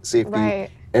caring about safety Right.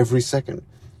 every second.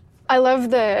 I love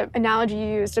the analogy you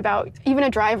used about even a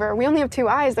driver. We only have 2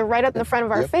 eyes. They're right at the front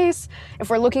of our Yep. face. If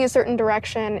we're looking a certain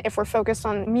direction, if we're focused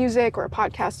on music or a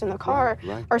podcast in the car,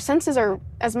 right. our senses are,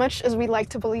 as much as we like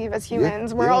to believe as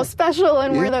humans, we're yeah. all special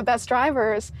and we're Yeah. the best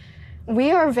drivers.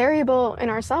 We are variable in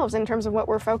ourselves in terms of what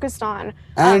we're focused on.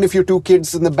 And if your 2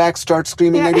 kids in the back start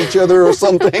screaming at each other or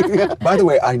something. By the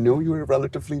way, I know you're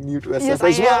relatively new to SF Yes,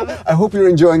 as I well. am. I hope you're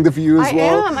enjoying the view as I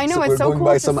well. am. I know, So it's we're so going cool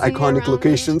by to some see iconic around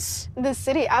locations. The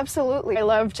city, absolutely. I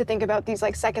love to think about these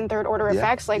like second, third order Yeah,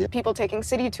 effects, like yeah. people taking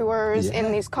city tours Yeah,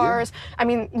 in these yeah. cars. I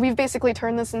mean, we've basically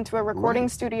turned this into a recording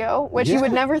Right. studio, which you Yeah,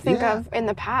 would never think yeah. of in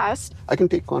the past. I can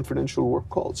take confidential work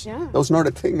calls. Yeah. That was not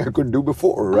a thing I could do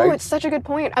before, right? Oh, it's such a good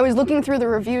point. I was looking through the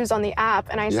reviews on the app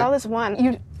and I saw Yeah. this one.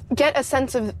 You get a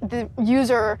sense of the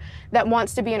user that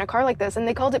wants to be in a car like this, and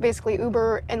they called it basically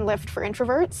Uber and Lyft for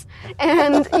introverts.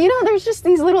 And there's just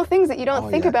these little things that you don't Oh,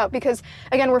 think yeah. about because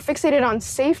again, we're fixated on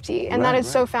safety and that Right, is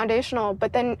so right. foundational,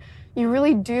 but then you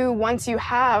really do, once you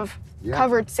have Yeah.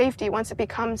 covered safety, once it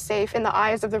becomes safe in the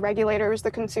eyes of the regulators,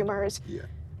 the consumers, Yeah.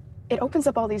 it opens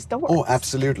up all these doors. Oh,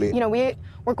 absolutely. We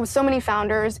work with so many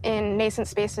founders in nascent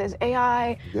spaces,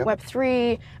 AI, Yep.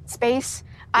 Web3, space.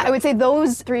 I would say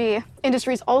those 3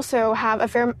 industries also have a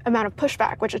fair amount of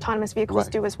pushback, which autonomous vehicles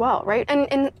Right. do as well, right? And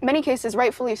in many cases,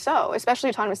 rightfully so,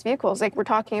 especially autonomous vehicles. Like we're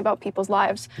talking about people's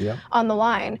lives Yeah. on the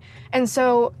line. And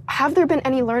so have there been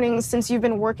any learnings since you've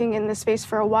been working in this space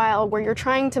for a while where you're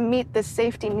trying to meet this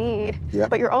safety need, Yeah.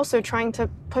 but you're also trying to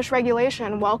push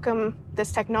regulation, welcome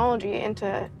this technology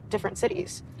into different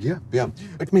cities? Yeah, yeah.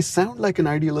 It may sound like an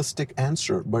idealistic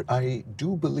answer, but I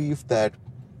do believe that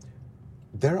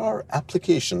there are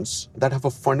applications that have a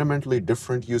fundamentally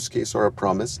different use case or a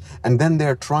promise, and then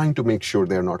they're trying to make sure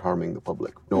they're not harming the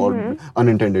public or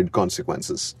unintended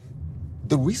consequences.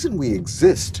 The reason we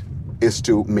exist is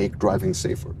to make driving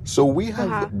safer. So we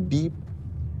have deep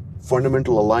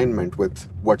fundamental alignment with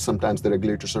what sometimes the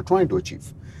regulators are trying to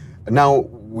achieve. Now,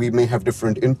 we may have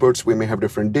different inputs, we may have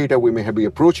different data, we may be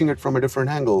approaching it from a different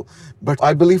angle, but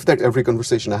I believe that every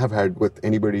conversation I have had with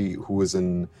anybody who is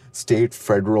in state,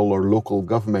 federal, or local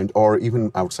government, or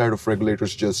even outside of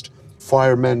regulators, just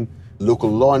firemen, local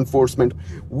law enforcement,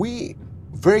 we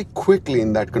very quickly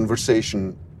in that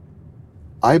conversation,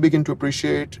 I begin to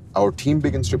appreciate, our team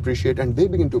begins to appreciate, and they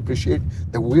begin to appreciate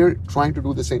that we're trying to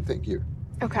do the same thing here.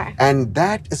 Okay. And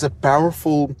that is a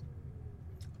powerful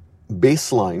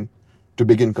baseline to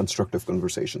begin constructive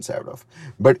conversations out of.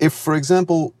 But if, for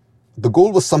example, the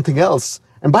goal was something else,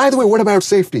 and by the way, what about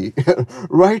safety,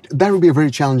 right? That would be a very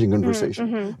challenging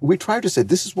conversation. We try to say,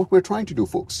 this is what we're trying to do,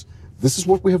 folks. This is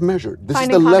what we have measured. This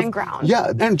Finding is the common ground.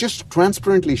 Yeah, and just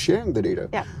transparently sharing the data.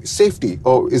 Yeah. Safety.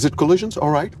 Oh, is it collisions?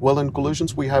 All right. Well, in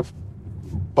collisions, we have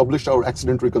published our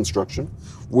accident reconstruction.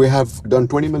 We have done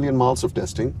 20 million miles of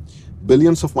testing,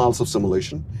 billions of miles of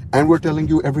simulation, and we're telling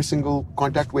you every single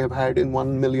contact we have had in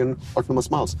 1 million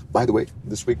autonomous miles. By the way,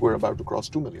 this week we're about to cross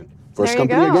 2 million. First There you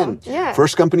company go. again. Yeah.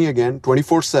 First company again,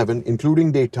 24/7,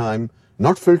 including daytime,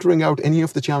 not filtering out any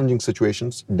of the challenging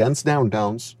situations, dense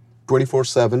downtowns,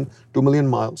 24/7, 2 million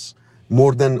miles,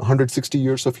 more than 160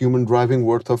 years of human driving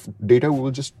worth of data. We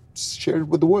will just share it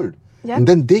with the world. Yeah. And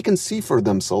then they can see for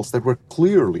themselves that we're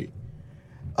clearly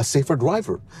a safer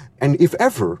driver. And if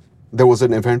ever there was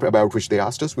an event about which they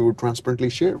asked us, we would transparently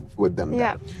share with them. Yeah.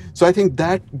 That. So I think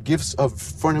that gives a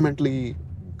fundamentally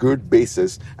good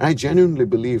basis. And I genuinely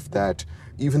believe that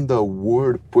even the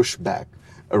word pushback,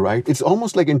 all right, it's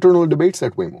almost like internal debates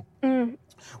at Waymo.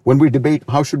 When we debate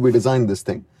how should we design this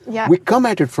thing, we come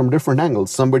at it from different angles.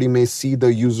 Somebody may see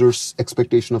the user's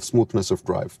expectation of smoothness of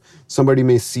drive. Somebody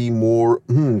may see more,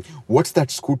 what's that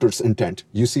scooter's intent?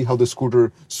 You see how the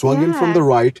scooter swung in from the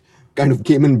right, kind of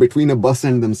came in between a bus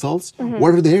and themselves.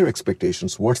 What are their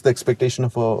expectations? What's the expectation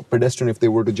of a pedestrian if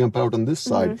they were to jump out on this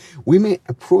side? We may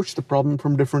approach the problem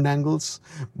from different angles,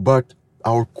 but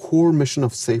our core mission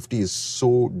of safety is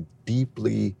so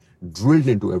deeply drilled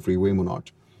into every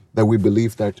Waymonaut that we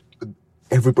believe that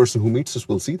every person who meets us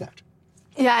will see that.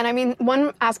 Yeah, and I mean,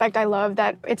 one aspect I love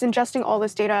that it's ingesting all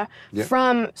this data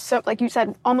from, so like you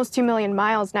said, almost 2 million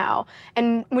miles now.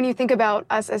 And when you think about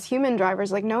us as human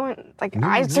drivers, like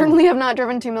I certainly have not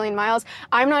driven 2 million miles.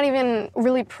 I'm not even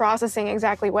really processing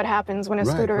exactly what happens when a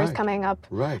scooter is coming up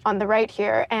on the right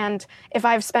here. And if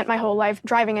I've spent my whole life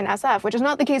driving in SF, which is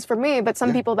not the case for me, but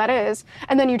some people that is,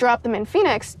 and then you drop them in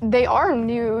Phoenix, they are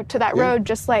new to that road,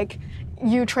 just like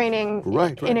you training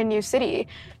in a new city.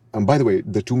 And by the way,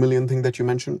 the 2 million thing that you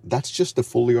mentioned, that's just the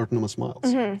fully autonomous miles.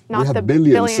 Not we have the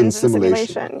billions in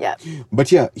simulation. Yeah.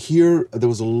 But yeah, here there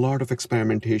was a lot of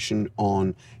experimentation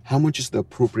on how much is the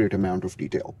appropriate amount of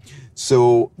detail.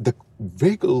 So the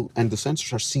vehicle and the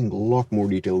sensors are seeing a lot more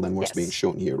detail than what's being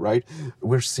shown here, right?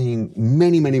 We're seeing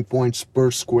many, many points per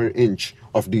square inch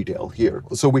of detail here.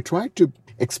 So we tried to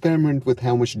experiment with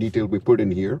how much detail we put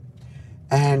in here.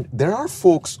 And there are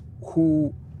folks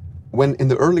who, when in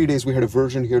the early days we had a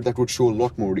version here that would show a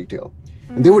lot more detail,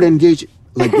 and they would engage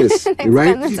like this,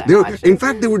 right? In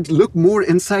fact, they would look more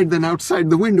inside than outside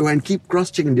the window and keep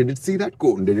cross-checking. Did it see that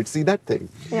cone? Did it see that thing?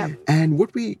 And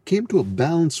what we came to a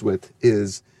balance with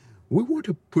is we want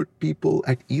to put people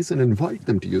at ease and invite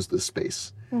them to use this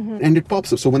space. And it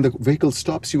pops up. So when the vehicle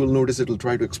stops, you will notice it'll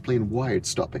try to explain why it's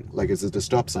stopping. Like, is it a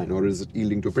stop sign or is it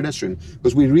yielding to a pedestrian?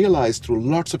 Because we realized through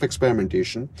lots of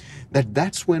experimentation that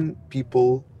that's when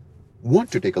people want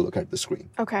to take a look at the screen.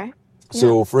 Okay.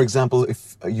 So, for example,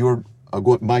 if you're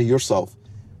going by yourself,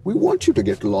 we want you to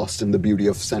get lost in the beauty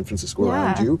of San Francisco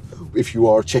around you. If you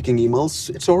are checking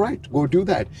emails, it's all right. Go do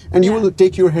that. And you will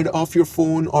take your head off your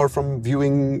phone or from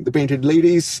viewing the painted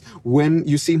ladies when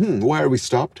you see, why are we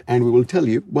stopped? And we will tell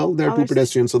you, well, there are two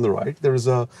pedestrians on the right. There is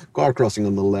a car crossing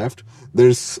on the left.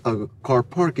 There's a car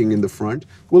parking in the front.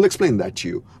 We'll explain that to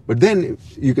you. But then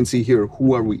you can see here,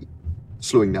 who are we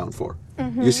slowing down for?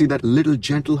 You see that little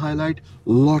gentle highlight?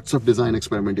 Lots of design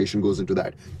experimentation goes into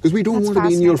that. Because we don't want to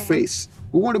be in your face.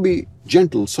 We want to be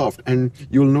gentle, soft. And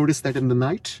you'll notice that in the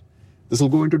night, this will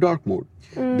go into dark mode.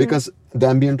 Because the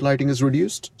ambient lighting is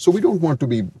reduced. So we don't want to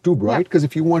be too bright. Because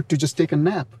if you want to just take a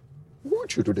nap, we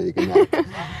want you to take a nap.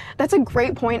 That's a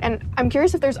great point. And I'm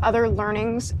curious if there's other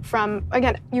learnings from,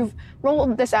 again, you've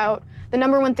rolled this out. The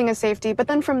number one thing is safety, but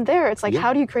then from there, it's like,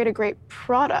 how do you create a great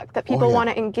product that people want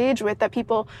to engage with, that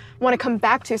people want to come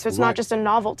back to? So it's not just a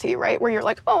novelty, right? Where you're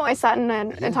like, oh, I sat in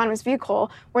an autonomous vehicle,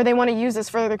 where they want to use this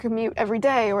for their commute every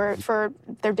day or for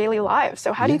their daily lives.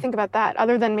 So how do you think about that?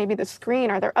 Other than maybe the screen,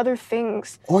 are there other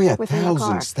things within the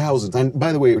car? Thousands. And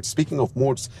by the way, speaking of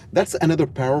modes, that's another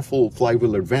powerful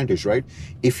flywheel advantage, right?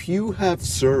 If you have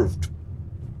served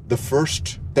the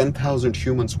first 10,000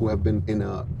 humans who have been in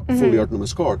a fully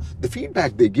autonomous car, the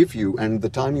feedback they give you and the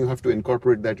time you have to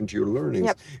incorporate that into your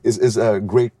learnings is a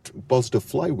great positive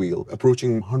flywheel,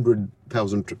 approaching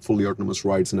 100,000 fully autonomous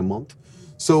rides in a month.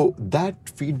 So that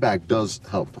feedback does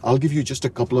help. I'll give you just a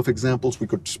couple of examples. We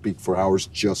could speak for hours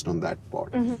just on that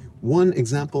part. One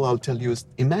example I'll tell you is,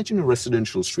 imagine a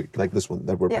residential street like this one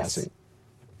that we're passing.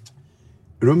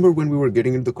 Remember when we were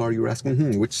getting into the car, you were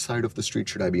asking, which side of the street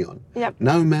should I be on?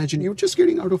 Now imagine you're just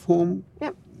getting out of home,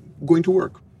 going to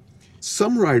work.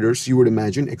 Some riders, you would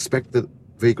imagine, expect the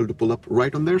vehicle to pull up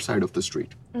right on their side of the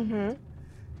street.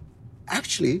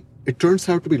 Actually, it turns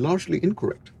out to be largely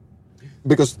incorrect.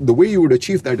 Because the way you would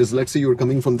achieve that is, let's say you were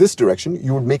coming from this direction,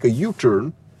 you would make a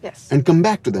U-turn and come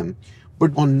back to them.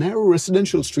 But on narrow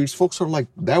residential streets, folks are like,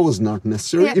 that was not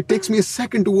necessary. It takes me a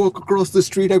second to walk across the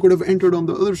street. I could have entered on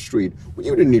the other street. Well,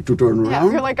 you didn't need to turn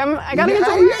around. You're like, I gotta get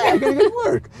to work. I gotta get to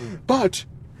work. But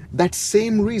that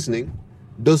same reasoning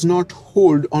does not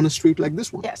hold on a street like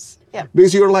this one.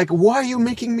 Because you're like, why are you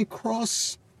making me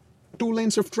cross 2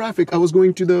 lanes of traffic? I was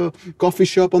going to the coffee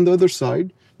shop on the other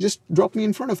side. Just drop me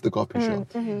in front of the coffee shop.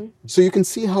 So you can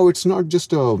see how it's not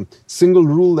just a single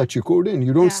rule that you code in.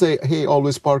 You don't say, hey,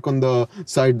 always park on the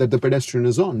side that the pedestrian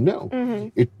is on. No,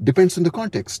 it depends on the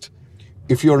context.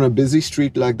 If you're on a busy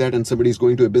street like that and somebody's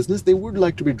going to a business, they would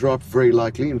like to be dropped very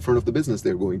likely in front of the business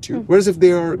they're going to. Whereas if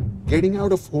they are getting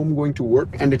out of home, going to work,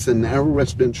 and it's a narrow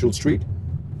residential street,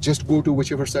 just go to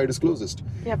whichever side is closest.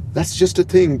 Yep. That's just a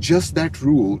thing. Just that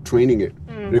rule, training it,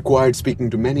 required speaking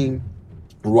to many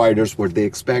riders what they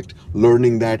expect,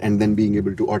 learning that, and then being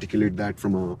able to articulate that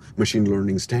from a machine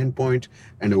learning standpoint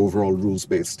and an overall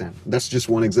rules-based standpoint. That's just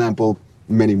one example.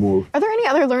 Many more. Are there any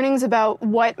other learnings about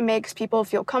what makes people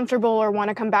feel comfortable or want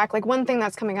to come back? Like one thing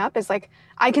that's coming up is like,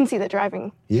 I can see the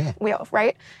driving wheel,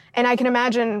 right? And I can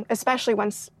imagine, especially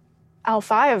once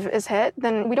L5 is hit,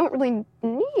 then we don't really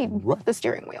need the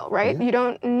steering wheel, right? Yeah. You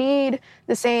don't need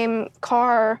the same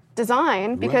car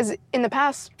design because in the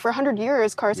past, for 100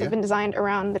 years, cars have been designed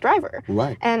around the driver.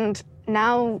 Right. And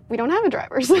now we don't have a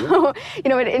driver. So, you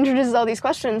know, it introduces all these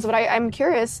questions, but I'm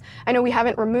curious, I know we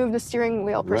haven't removed the steering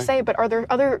wheel per se, but are there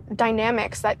other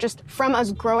dynamics that just from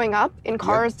us growing up in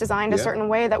cars designed a certain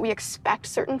way that we expect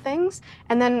certain things?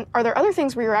 And then are there other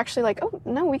things where you're actually like, oh,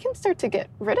 no, we can start to get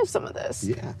rid of some of this?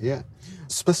 Yeah.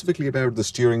 Specifically about the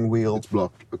steering wheel, it's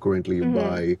blocked currently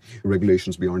by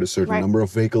regulations beyond a certain number of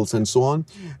vehicles and so on.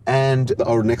 And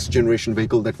our next generation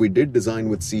vehicle that we did design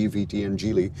with CVT and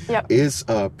Geely is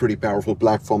a pretty powerful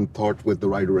platform thought with the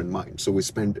rider in mind. So we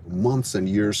spent months and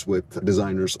years with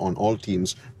designers on all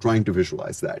teams trying to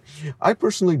visualize that. I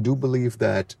personally do believe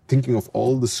that thinking of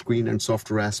all the screen and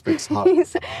software aspects, he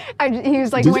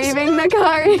was like waving the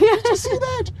car. Did you see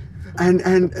that?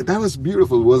 And that was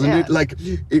beautiful, wasn't it? Like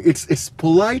it's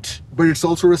polite, but it's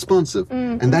also responsive.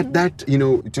 And that you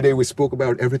know, today we spoke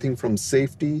about everything from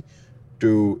safety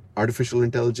to artificial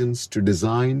intelligence to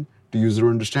design to user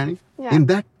understanding. In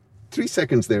that 3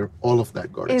 seconds there, all of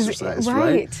that got exercised,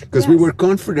 right? Because we were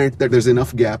confident that there's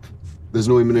enough gap. There's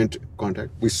no imminent contact.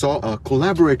 We saw a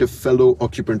collaborative fellow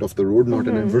occupant of the road, not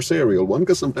an adversarial one,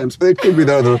 because sometimes it could be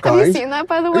the other kind. Have you seen that,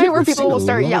 by the way, where people will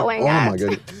start yelling at? Oh my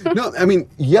God. No, I mean,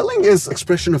 yelling is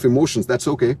expression of emotions. That's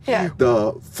okay. Yeah.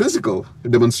 The physical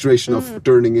demonstration of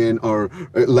turning in, or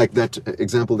like that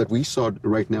example that we saw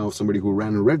right now of somebody who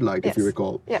ran a red light, if you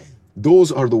recall. Yeah.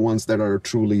 Those are the ones that are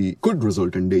truly could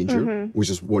result in danger, which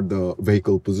is what the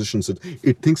vehicle positions it.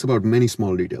 It thinks about many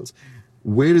small details.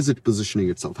 Where is it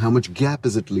positioning itself? How much gap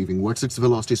is it leaving? What's its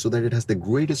velocity so that it has the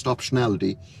greatest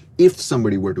optionality if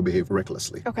somebody were to behave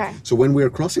recklessly? Okay. So when we're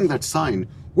crossing that sign,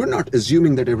 we're not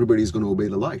assuming that everybody is going to obey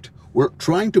the light. We're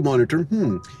trying to monitor,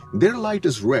 their light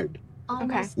is red,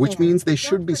 which means they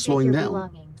should be slowing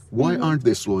down. Why aren't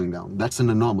they slowing down? That's an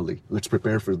anomaly. Let's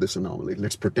prepare for this anomaly.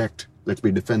 Let's protect. Let's be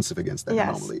defensive against that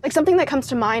anomaly. Like something that comes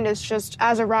to mind is just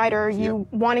as a rider, you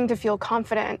wanting to feel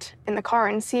confident in the car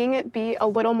and seeing it be a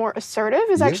little more assertive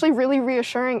is actually really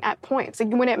reassuring at points, like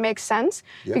when it makes sense.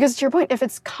 Because to your point, if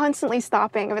it's constantly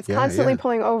stopping, if it's constantly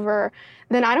pulling over,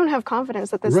 then I don't have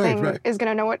confidence that this thing is going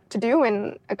to know what to do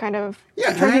in a kind of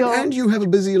trivial... and you have a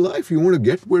busy life. You want to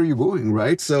get where you're going,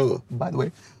 right? So, by the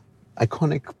way,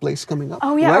 iconic place coming up.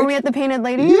 Oh yeah, right? Are we at the Painted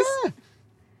Ladies? Yeah.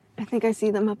 I think I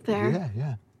see them up there.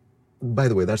 Yeah. By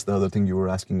the way, that's the other thing you were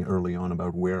asking early on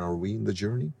about where are we in the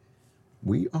journey?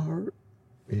 We are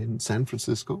in San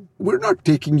Francisco. We're not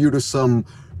taking you to some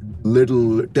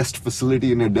little test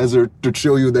facility in a desert to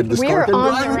show you that this car can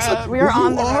drive. We are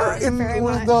on the road. You are in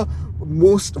one of the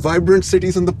most vibrant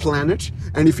cities on the planet.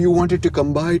 And if you wanted to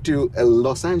come by to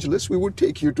Los Angeles, we would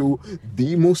take you to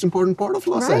the most important part of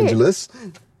Los Angeles.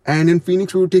 And in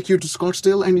Phoenix, we would take you to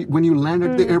Scottsdale, and when you land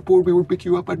at the airport, we would pick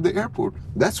you up at the airport.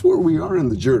 That's where we are in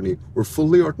the journey. We're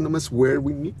fully autonomous where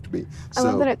we need to be. I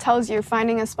love that it tells you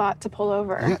finding a spot to pull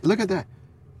over. Yeah, look at that,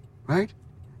 right?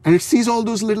 And it sees all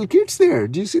those little kids there.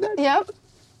 Do you see that? Yep.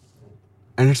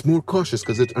 And it's more cautious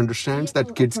because it understands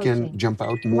that kids can jump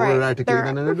out more erratically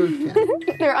than an adult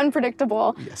can. They're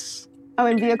unpredictable. Yes. Oh,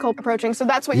 and vehicle approaching. So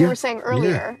that's what you were saying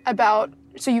earlier about,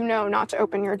 so you know not to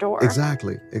open your door.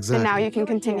 Exactly. And now you can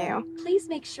continue. Please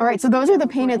make sure. All right, so those are the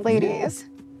Painted Ladies.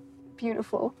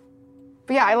 Beautiful.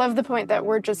 But yeah, I love the point that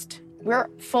we're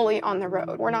fully on the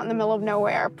road. We're not in the middle of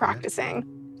nowhere practicing.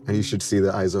 And you should see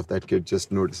the eyes of that kid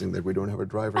just noticing that we don't have a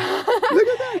driver. Look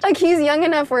at that. Like he's young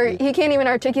enough where he can't even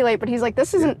articulate, but he's like,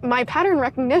 this isn't, my pattern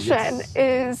recognition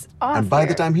is off. And by here.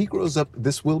 the time he grows up,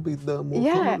 this will be the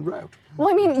more common route. Well,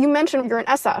 I mean, you mentioned you're in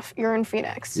SF, you're in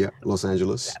Phoenix. Yeah, Los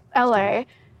Angeles. LA.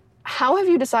 How have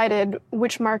you decided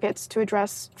which markets to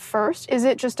address first? Is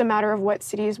it just a matter of what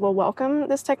cities will welcome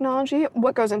this technology?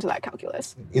 What goes into that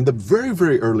calculus? In the very,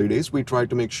 very early days, we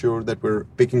tried to make sure that we're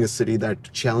picking a city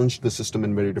that challenged the system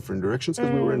in very different directions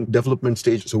because we were in development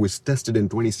stage. So we tested in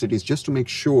 20 cities just to make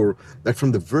sure that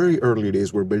from the very early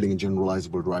days, we're building a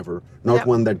generalizable driver, not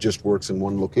one that just works in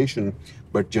one location,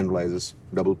 but generalizes.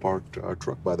 Double parked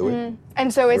truck, by the way.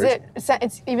 And so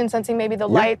it's even sensing maybe the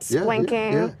lights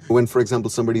blinking? Yeah. When, for example,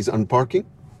 somebody's unparking,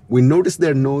 we notice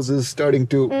their noses starting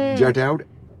to jut out.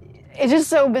 it's just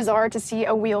so bizarre to see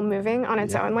a wheel moving on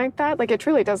its own like that. Like, it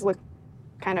truly does look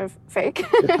kind of fake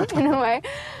in a way.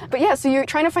 But yeah, so you're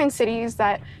trying to find cities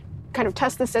that kind of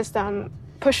test the system,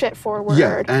 push it forward.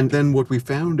 Yeah, and then what we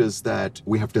found is that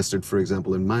we have tested, for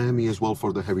example, in Miami as well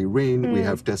for the heavy rain. We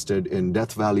have tested in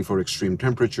Death Valley for extreme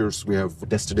temperatures. We have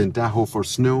tested in Tahoe for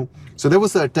snow. So there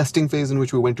was a testing phase in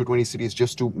which we went to 20 cities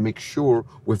just to make sure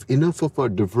we have enough of a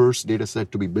diverse data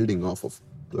set to be building off of.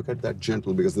 Look at that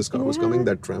gentle, because this car was coming,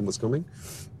 that tram was coming.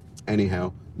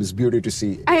 Anyhow, it's beauty to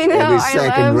see I know, every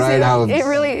second I love right out. It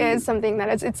really is something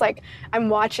that it's like I'm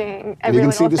watching And every you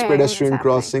can see little this thing pedestrian that's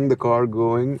crossing, the car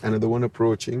going, another one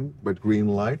approaching, but green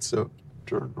light, so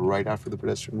turn right after the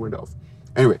pedestrian went off.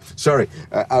 Anyway, sorry.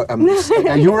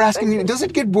 You were asking me, does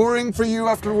it get boring for you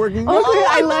after working? happening. No,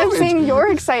 I love it. seeing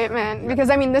your excitement because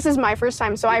I mean this is my first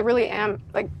time, so I really am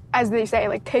like, as they say,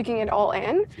 like taking it all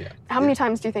in. Yeah. How many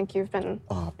times do you think you've been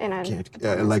in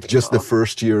a Like just the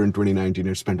first year in 2019,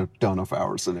 I spent a ton of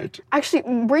hours in it. Actually,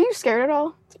 were you scared at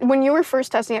all when you were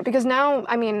first testing it? Because now,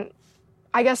 I mean,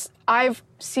 I guess I've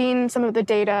seen some of the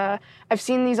data. I've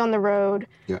seen these on the road.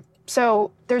 Yeah.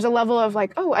 So there's a level of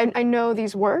like, oh, I know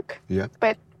these work. Yeah.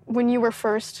 But when you were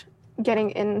first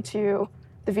getting into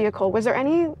the vehicle, was there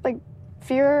any like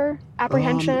fear,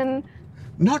 apprehension?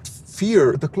 Not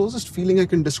fear. The closest feeling I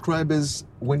can describe is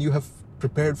when you have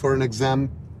prepared for an exam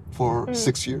for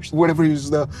 6 years. Whatever is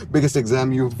the biggest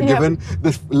exam you've given,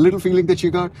 the little feeling that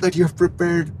you got, that you have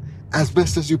prepared as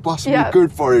best as you possibly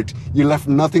could for it. You left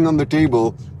nothing on the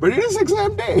table, but it is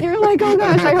exam day. You're like, oh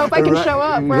gosh, I hope I can show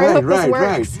up, or I hope this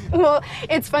works. Right. Well,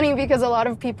 it's funny because a lot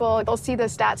of people, they'll see the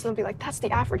stats and they'll be like, that's the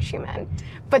average human.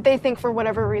 But they think for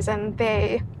whatever reason,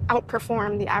 they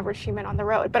outperform the average human on the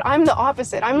road. But I'm the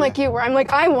opposite. I'm like you, where I'm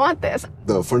like, I want this.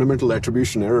 The fundamental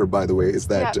attribution error, by the way, is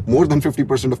that more than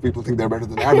 50% of people think they're better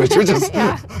than the average, which is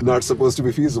not supposed to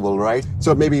be feasible, right?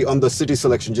 So maybe on the city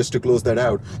selection, just to close that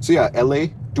out. So yeah, LA,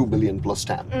 2 billion plus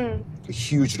TAM. A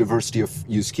huge diversity of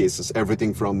use cases,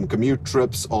 everything from commute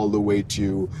trips all the way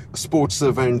to sports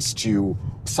events to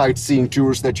sightseeing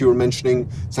tours that you were mentioning.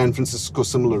 San Francisco,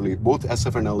 similarly, both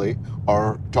SF and LA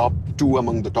are top 2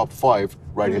 among the top 5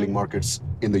 ride-hailing markets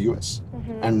in the US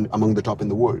and among the top in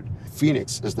the world.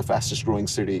 Phoenix is the fastest growing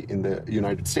city in the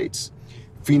United States.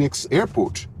 Phoenix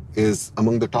Airport is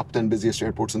among the top 10 busiest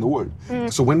airports in the world.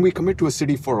 So when we commit to a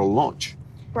city for a launch,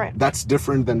 that's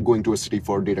different than going to a city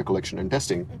for data collection and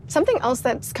testing. Something else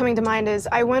that's coming to mind is,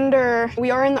 I wonder, we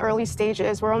are in the early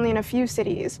stages, we're only in a few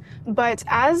cities, but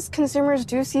as consumers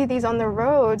do see these on the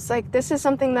roads, like this is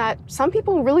something that some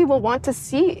people really will want to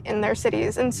see in their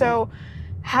cities. And so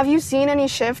have you seen any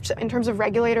shift in terms of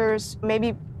regulators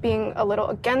maybe being a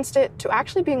little against it to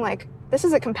actually being like, this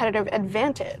is a competitive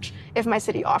advantage if my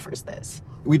city offers this?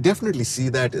 We definitely see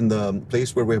that in the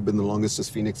place where we have been the longest is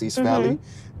Phoenix East Valley.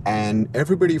 And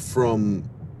everybody from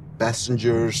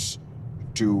passengers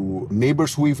to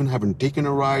neighbors who even haven't taken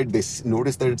a ride, they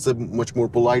notice that it's a much more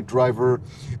polite driver,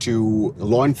 to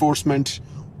law enforcement,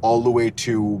 all the way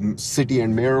to city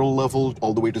and mayoral level,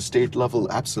 all the way to state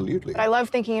level, absolutely. I love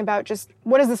thinking about just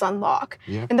what does this unlock?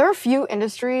 And there are a few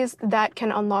industries that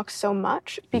can unlock so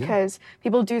much because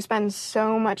people do spend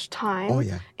so much time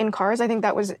in cars. I think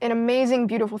that was an amazing,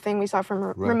 beautiful thing we saw from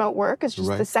remote work. It's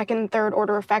just the second, third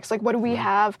order effects. Like, what do we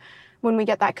have when we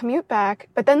get that commute back?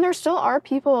 But then there still are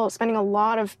people spending a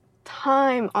lot of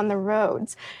time on the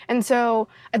roads. And so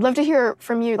I'd love to hear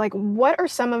from you, like, what are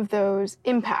some of those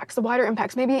impacts, the wider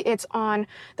impacts? Maybe it's on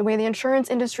the way the insurance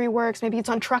industry works, maybe it's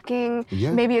on trucking,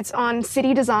 maybe it's on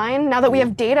city design. Now that we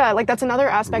have data, like that's another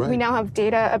aspect. We now have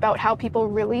data about how people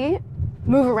really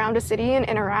move around a city and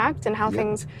interact and how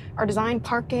things are designed,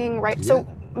 parking, right? So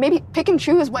maybe pick and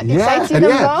choose what excites you the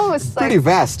most. It's pretty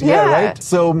vast, right?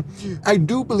 So I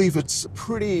do believe it's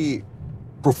pretty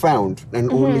profound,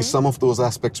 and only some of those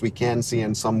aspects we can see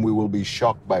and some we will be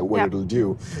shocked by what it'll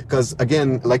do. Because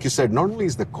again, like you said, not only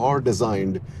is the car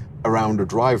designed around a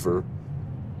driver,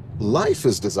 life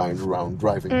is designed around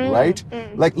driving, right?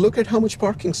 Like, look at how much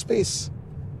parking space.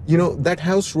 You know, that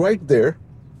house right there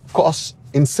costs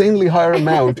insanely higher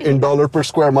amount in dollar per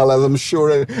square mile, as I'm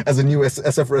sure as a new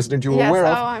SF resident you're aware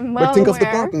of. I'm well but think aware. of the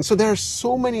parking. So there are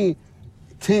so many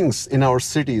things in our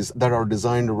cities that are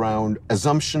designed around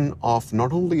assumption of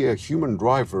not only a human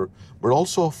driver, but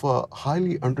also of a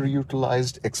highly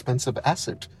underutilized, expensive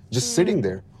asset just sitting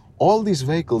there. All these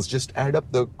vehicles, just add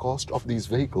up the cost of these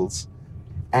vehicles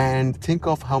and think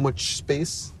of how much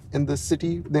space in the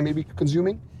city they may be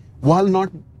consuming while not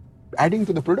adding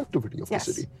to the productivity of the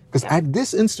city. Because at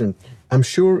this instant, I'm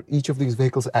sure each of these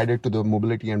vehicles added to the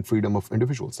mobility and freedom of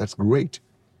individuals. That's great.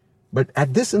 But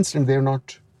at this instant, they're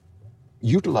not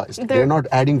utilized. They're not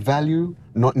adding value,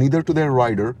 neither to their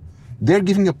rider. They're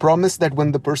giving a promise that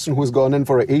when the person who's gone in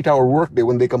for an 8-hour workday,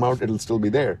 when they come out, it'll still be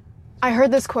there. I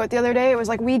heard this quote the other day. It was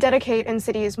like, we dedicate in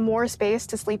cities more space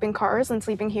to sleeping cars than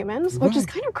sleeping humans, which is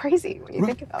kind of crazy when you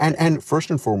think about it. And first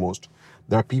and foremost,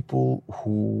 there are people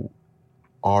who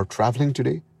are traveling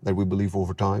today that we believe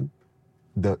over time,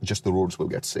 just the roads will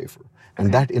get safer.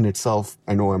 And that in itself,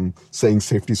 I know I'm saying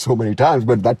safety so many times,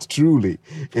 but that truly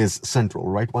is central,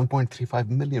 right? 1.35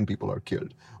 million people are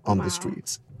killed on the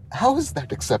streets. How is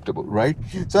that acceptable, right?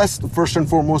 So that's first and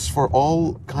foremost for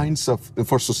all kinds of,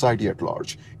 for society at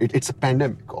large. It's a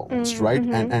pandemic almost, right?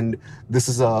 And this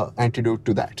is an antidote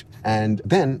to that. And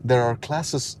then there are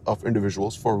classes of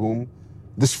individuals for whom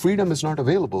this freedom is not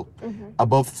available.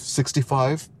 Above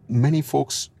 65, many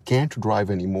folks can't drive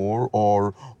anymore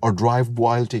or drive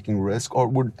while taking risk or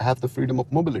would have the freedom of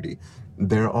mobility.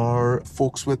 There are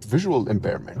folks with visual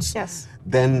impairments. Yes.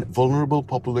 Then vulnerable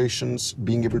populations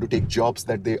being able to take jobs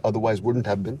that they otherwise wouldn't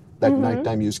have been. That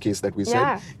nighttime use case that we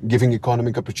said, giving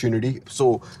economic opportunity,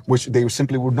 so which they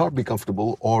simply would not be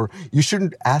comfortable. Or you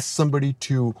shouldn't ask somebody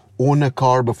to own a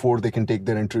car before they can take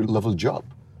their entry-level job.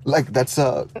 Like that's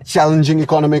a challenging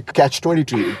economic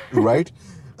catch-22, right?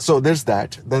 So there's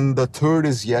that. Then the third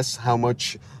is, yes, how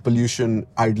much pollution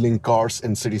idling cars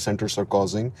in city centers are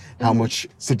causing, how much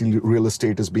city real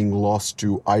estate is being lost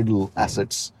to idle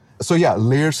assets. So yeah,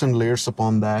 layers and layers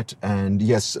upon that. And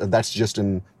yes, that's just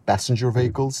in passenger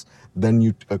vehicles. Then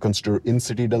you consider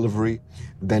in-city delivery.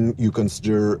 Then you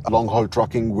consider long-haul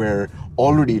trucking, where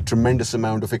already a tremendous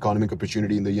amount of economic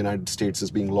opportunity in the United States is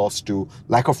being lost to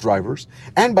lack of drivers.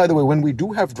 And by the way, when we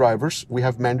do have drivers, we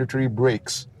have mandatory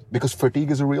breaks, because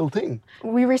fatigue is a real thing.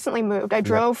 We recently moved. I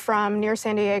drove from near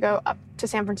San Diego up to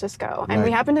San Francisco, and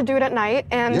we happened to do it at night.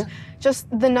 And just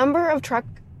the number of truck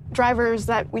drivers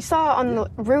that we saw on the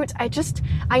route,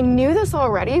 I knew this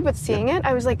already, but seeing it,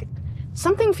 I was like,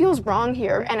 something feels wrong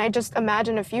here. And I just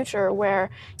imagine a future where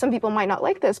some people might not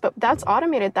like this, but that's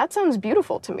automated. That sounds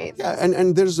beautiful to me. Yeah,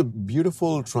 and there's a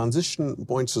beautiful transition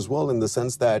points as well, in the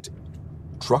sense that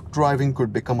truck driving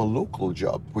could become a local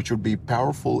job, which would be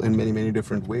powerful in many, many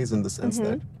different ways, in the sense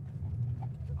that...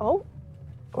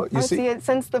 I see it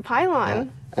since the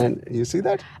pylon. Yeah. And you see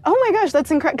that? Oh my gosh, that's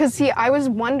incredible. Because see, I was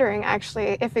wondering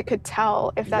actually if it could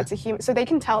tell if that's a human. So they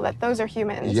can tell that those are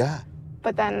humans. Yeah.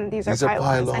 But then these are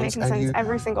pylons, and it can sense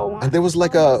every single one. And there was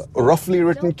like a roughly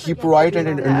written keep right, and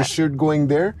it understood going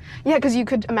there. Yeah, because you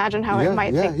could imagine how it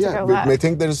might think to go left. May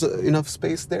think there's enough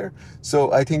space there.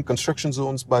 So I think construction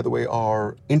zones, by the way,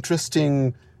 are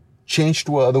interesting change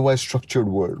to an otherwise structured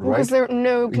world, right? Because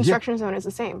no construction zone is the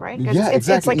same, right?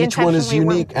 Exactly. It's like each one is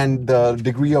unique, and the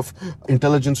degree of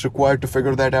intelligence required to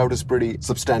figure that out is pretty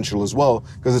substantial as well,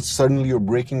 because it's suddenly you're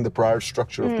breaking the prior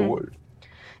structure of the world.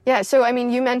 Yeah, so I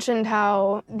mean, you mentioned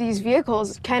how these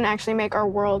vehicles can actually make our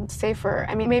world safer.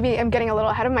 I mean, maybe I'm getting a little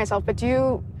ahead of myself, but do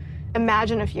you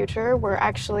imagine a future where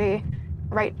actually,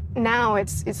 right now,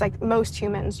 it's like most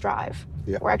humans drive,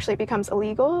 where actually it becomes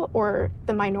illegal, or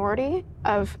the minority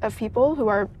of people who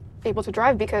are able to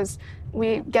drive, because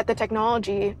we get the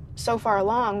technology so far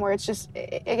along where it's just,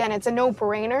 again, it's a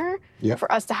no-brainer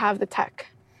for us to have the tech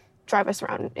drive us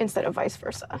around instead of vice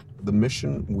versa. The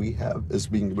mission we have is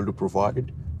being able to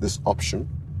provide this option,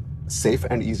 safe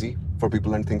and easy for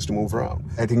people and things to move around.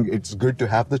 I think it's good to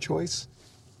have the choice.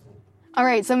 All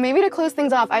right, so maybe to close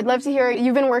things off, I'd love to hear,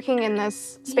 you've been working in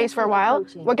this space for a while.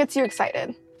 What gets you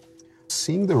excited?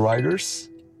 Seeing the riders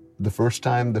the first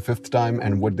time, the fifth time,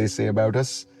 and what they say about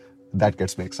us, that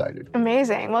gets me excited.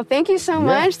 Amazing. Well, thank you so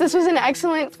much. This was an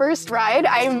excellent first ride.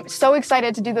 I'm so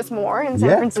excited to do this more in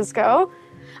San Francisco.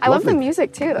 I love the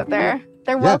music too that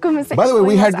they're welcome. By the way,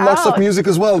 we had lots of music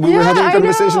as well. We were having a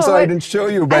conversation, so I didn't show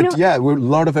you. But a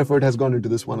lot of effort has gone into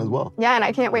this one as well. Yeah, and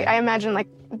I can't wait. I imagine like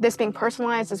this being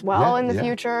personalized as well in the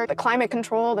future. The climate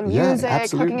control, the music,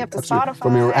 hooking up to Spotify.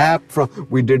 From your app,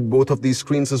 we did both of these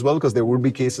screens as well, because there would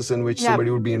be cases in which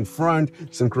somebody would be in front,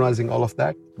 synchronizing all of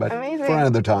that. But for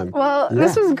another time. Well,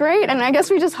 this was great, and I guess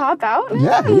we just hop out.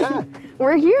 Yeah.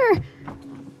 We're here.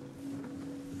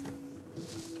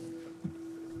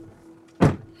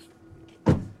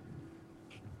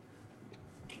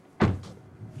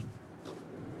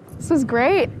 This was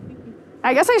great.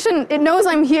 I guess I shouldn't, it knows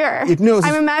I'm here. It knows.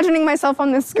 I'm imagining myself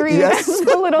on the screen as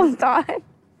a little dot.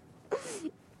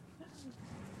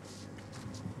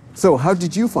 So how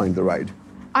did you find the ride?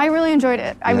 I really enjoyed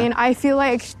it. I mean, I feel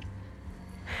like,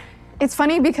 it's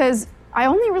funny because I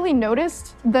only really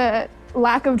noticed the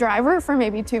lack of driver for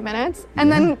maybe 2 minutes.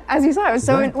 And then, as you saw, I was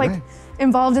so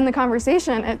involved in the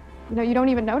conversation, you don't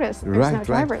even notice there's no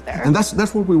driver there. And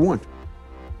that's what we want.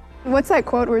 What's that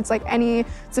quote where it's like any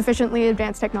sufficiently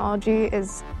advanced technology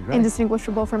is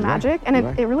indistinguishable from magic? And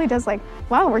it really does like,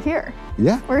 wow, we're here.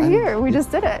 Yeah. We're here. We just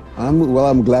did it.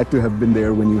 I'm glad to have been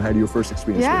there when you had your first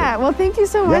experience. Yeah. Well, thank you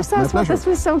so much, my Saswat. pleasure. This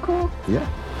was so cool. Yeah.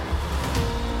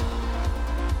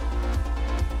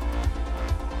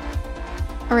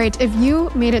 All right, if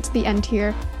you made it to the end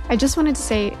here, I just wanted to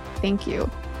say thank you.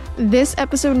 This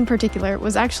episode in particular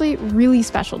was actually really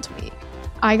special to me.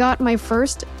 I got my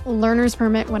first learner's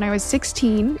permit when I was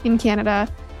 16 in Canada,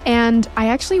 and I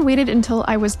actually waited until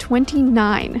I was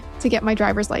 29 to get my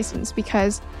driver's license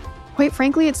because, quite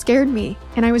frankly, it scared me,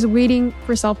 and I was waiting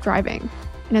for self-driving.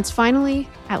 And it's finally,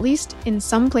 at least in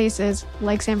some places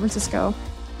like San Francisco,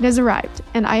 it has arrived,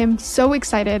 and I am so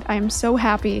excited, I am so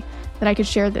happy that I could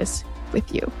share this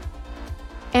with you.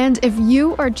 And if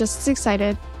you are just as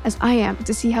excited as I am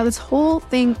to see how this whole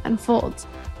thing unfolds,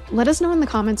 let us know in the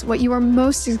comments what you are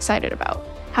most excited about,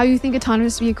 how you think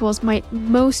autonomous vehicles might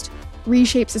most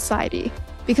reshape society,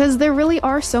 because there really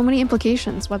are so many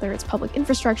implications, whether it's public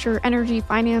infrastructure, energy,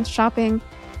 finance, shopping.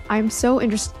 I'm so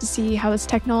interested to see how this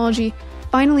technology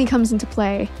finally comes into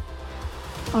play.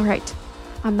 All right,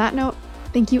 on that note,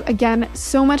 thank you again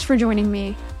so much for joining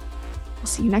me. I'll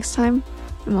see you next time,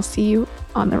 and we'll see you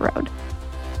on the road.